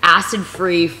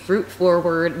 acid-free,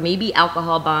 fruit-forward, maybe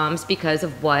alcohol bombs because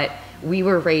of what we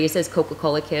were raised as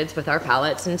Coca-Cola kids with our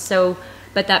palates. And so,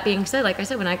 but that being said, like I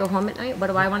said, when I go home at night, what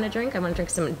do I want to drink? I want to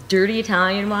drink some dirty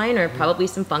Italian wine or probably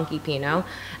some funky Pinot.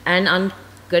 And on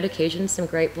good occasions, some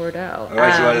great Bordeaux. All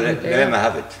right, Joel, let him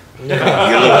have it.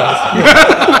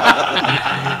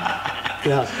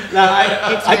 Yeah, no,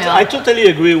 I totally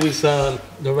agree with the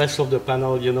rest of the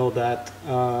panel, you know, that,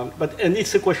 and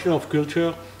it's a question of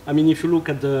culture. I mean, if you look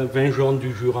at the vin jaune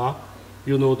du Jura,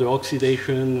 you know, the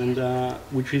oxidation, and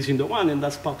which is in the wine, and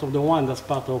that's part of the wine, that's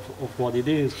part of what it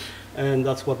is, and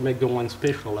that's what makes the wine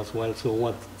special as well. So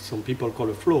what some people call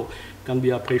a flow can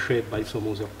be appreciated by some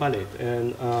other palate.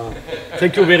 And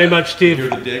thank you very much, Steve.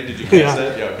 Did you catch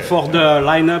that? Yeah, okay. For the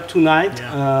lineup tonight.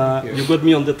 You got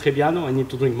me on the Trebbiano. I need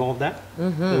to drink more of that.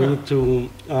 We need to,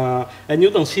 and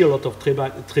you don't see a lot of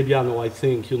Trebbiano, I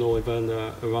think, you know, even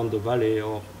around the valley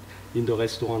or in the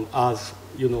restaurant as,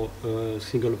 you know,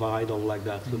 single varietal like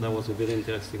that. So that was a very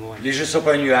interesting one. You just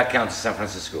opened your account in San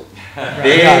Francisco.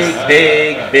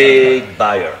 Big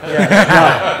buyer.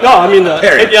 No, I mean,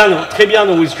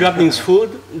 Trebbiano with Japanese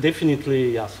food,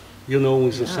 definitely, yes. You know,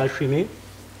 with the sashimi.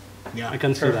 Yeah, I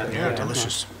can see that. Yeah,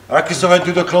 delicious. All right, Christopher,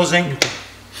 do the closing.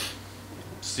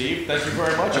 Steve, thank you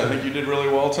very much. I think you did really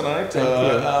well tonight.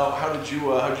 How did you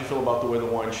feel about the way the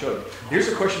wine showed? Here's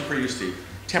a question for you, Steve.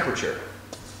 Temperature.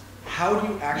 How do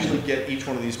you actually get each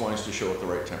one of these wines to show at the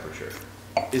right temperature?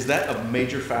 Is that a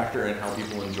major factor in how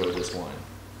people enjoy this wine?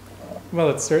 Well,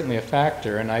 it's certainly a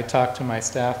factor, and I talk to my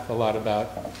staff a lot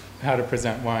about how to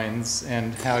present wines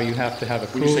and how you have to have a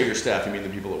cool... When you say your staff, you mean the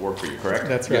people that work for you, correct?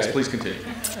 That's right. Yes, please continue.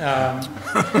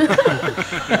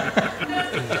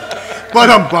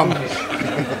 Ba-dum-bum.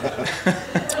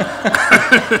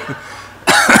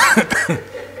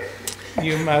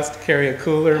 You must carry a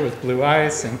cooler with blue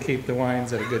ice and keep the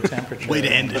wines at a good temperature. Way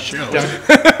to end the show.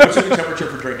 What's a good temperature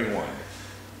for drinking wine?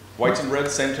 Whites and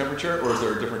reds, same temperature, or is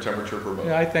there a different temperature for both?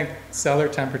 Yeah, I think cellar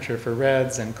temperature for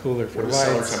reds and cooler for What does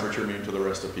cellar whites. temperature mean to the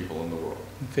rest of people in the world?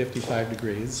 55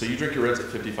 degrees, So you drink your reds at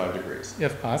 55 degrees.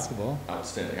 if possible.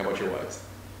 Outstanding. How about your whites?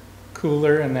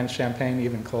 Cooler, and then champagne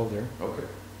even colder. Okay,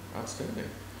 outstanding.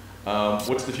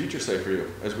 What's the future say for you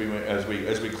as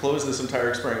we close this entire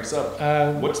experience up?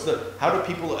 How do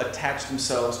people attach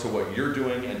themselves to what you're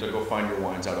doing and to go find your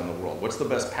wines out in the world? What's the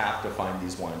best path to find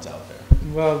these wines out there?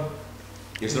 Well,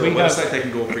 Is there a website they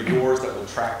can go for yours that will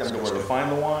track them to where to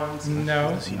find the wines? no,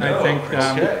 No. I think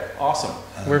Okay, awesome.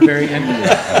 we're very into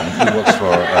it. He works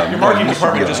for. Your marketing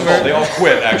department just called. They all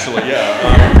quit, actually.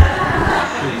 Yeah.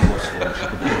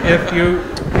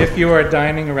 If you are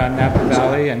dining around Napa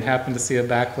Valley and happen to see a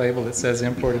back label that says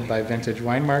imported by Vintage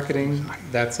Wine Marketing,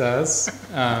 that's us.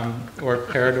 Or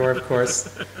Parador, of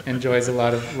course, enjoys a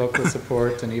lot of local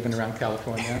support, and even around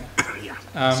California.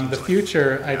 The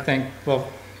future, I think, well,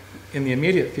 in the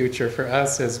immediate future for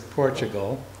us is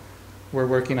Portugal. We're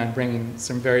working on bringing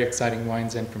some very exciting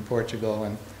wines in from Portugal,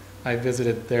 and I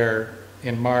visited there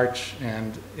in March,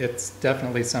 and it's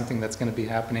definitely something that's going to be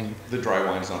happening. The dry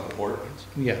wine's not the port.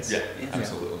 Yes. Yeah,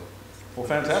 absolutely. Well,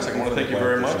 fantastic. I want to thank you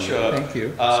very much. Thank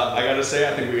you. I got to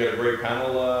say, I think we got a great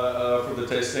panel for the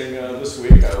tasting this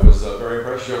week. I was very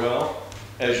impressed, Joel,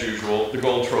 as usual. The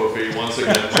gold trophy once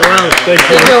again. Joel, thank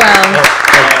you.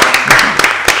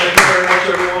 Thank you very much,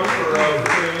 everyone, for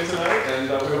tuning in tonight, and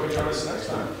we hope you join us next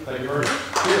time. Thank you very much.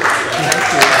 Cheers.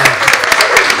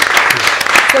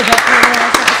 So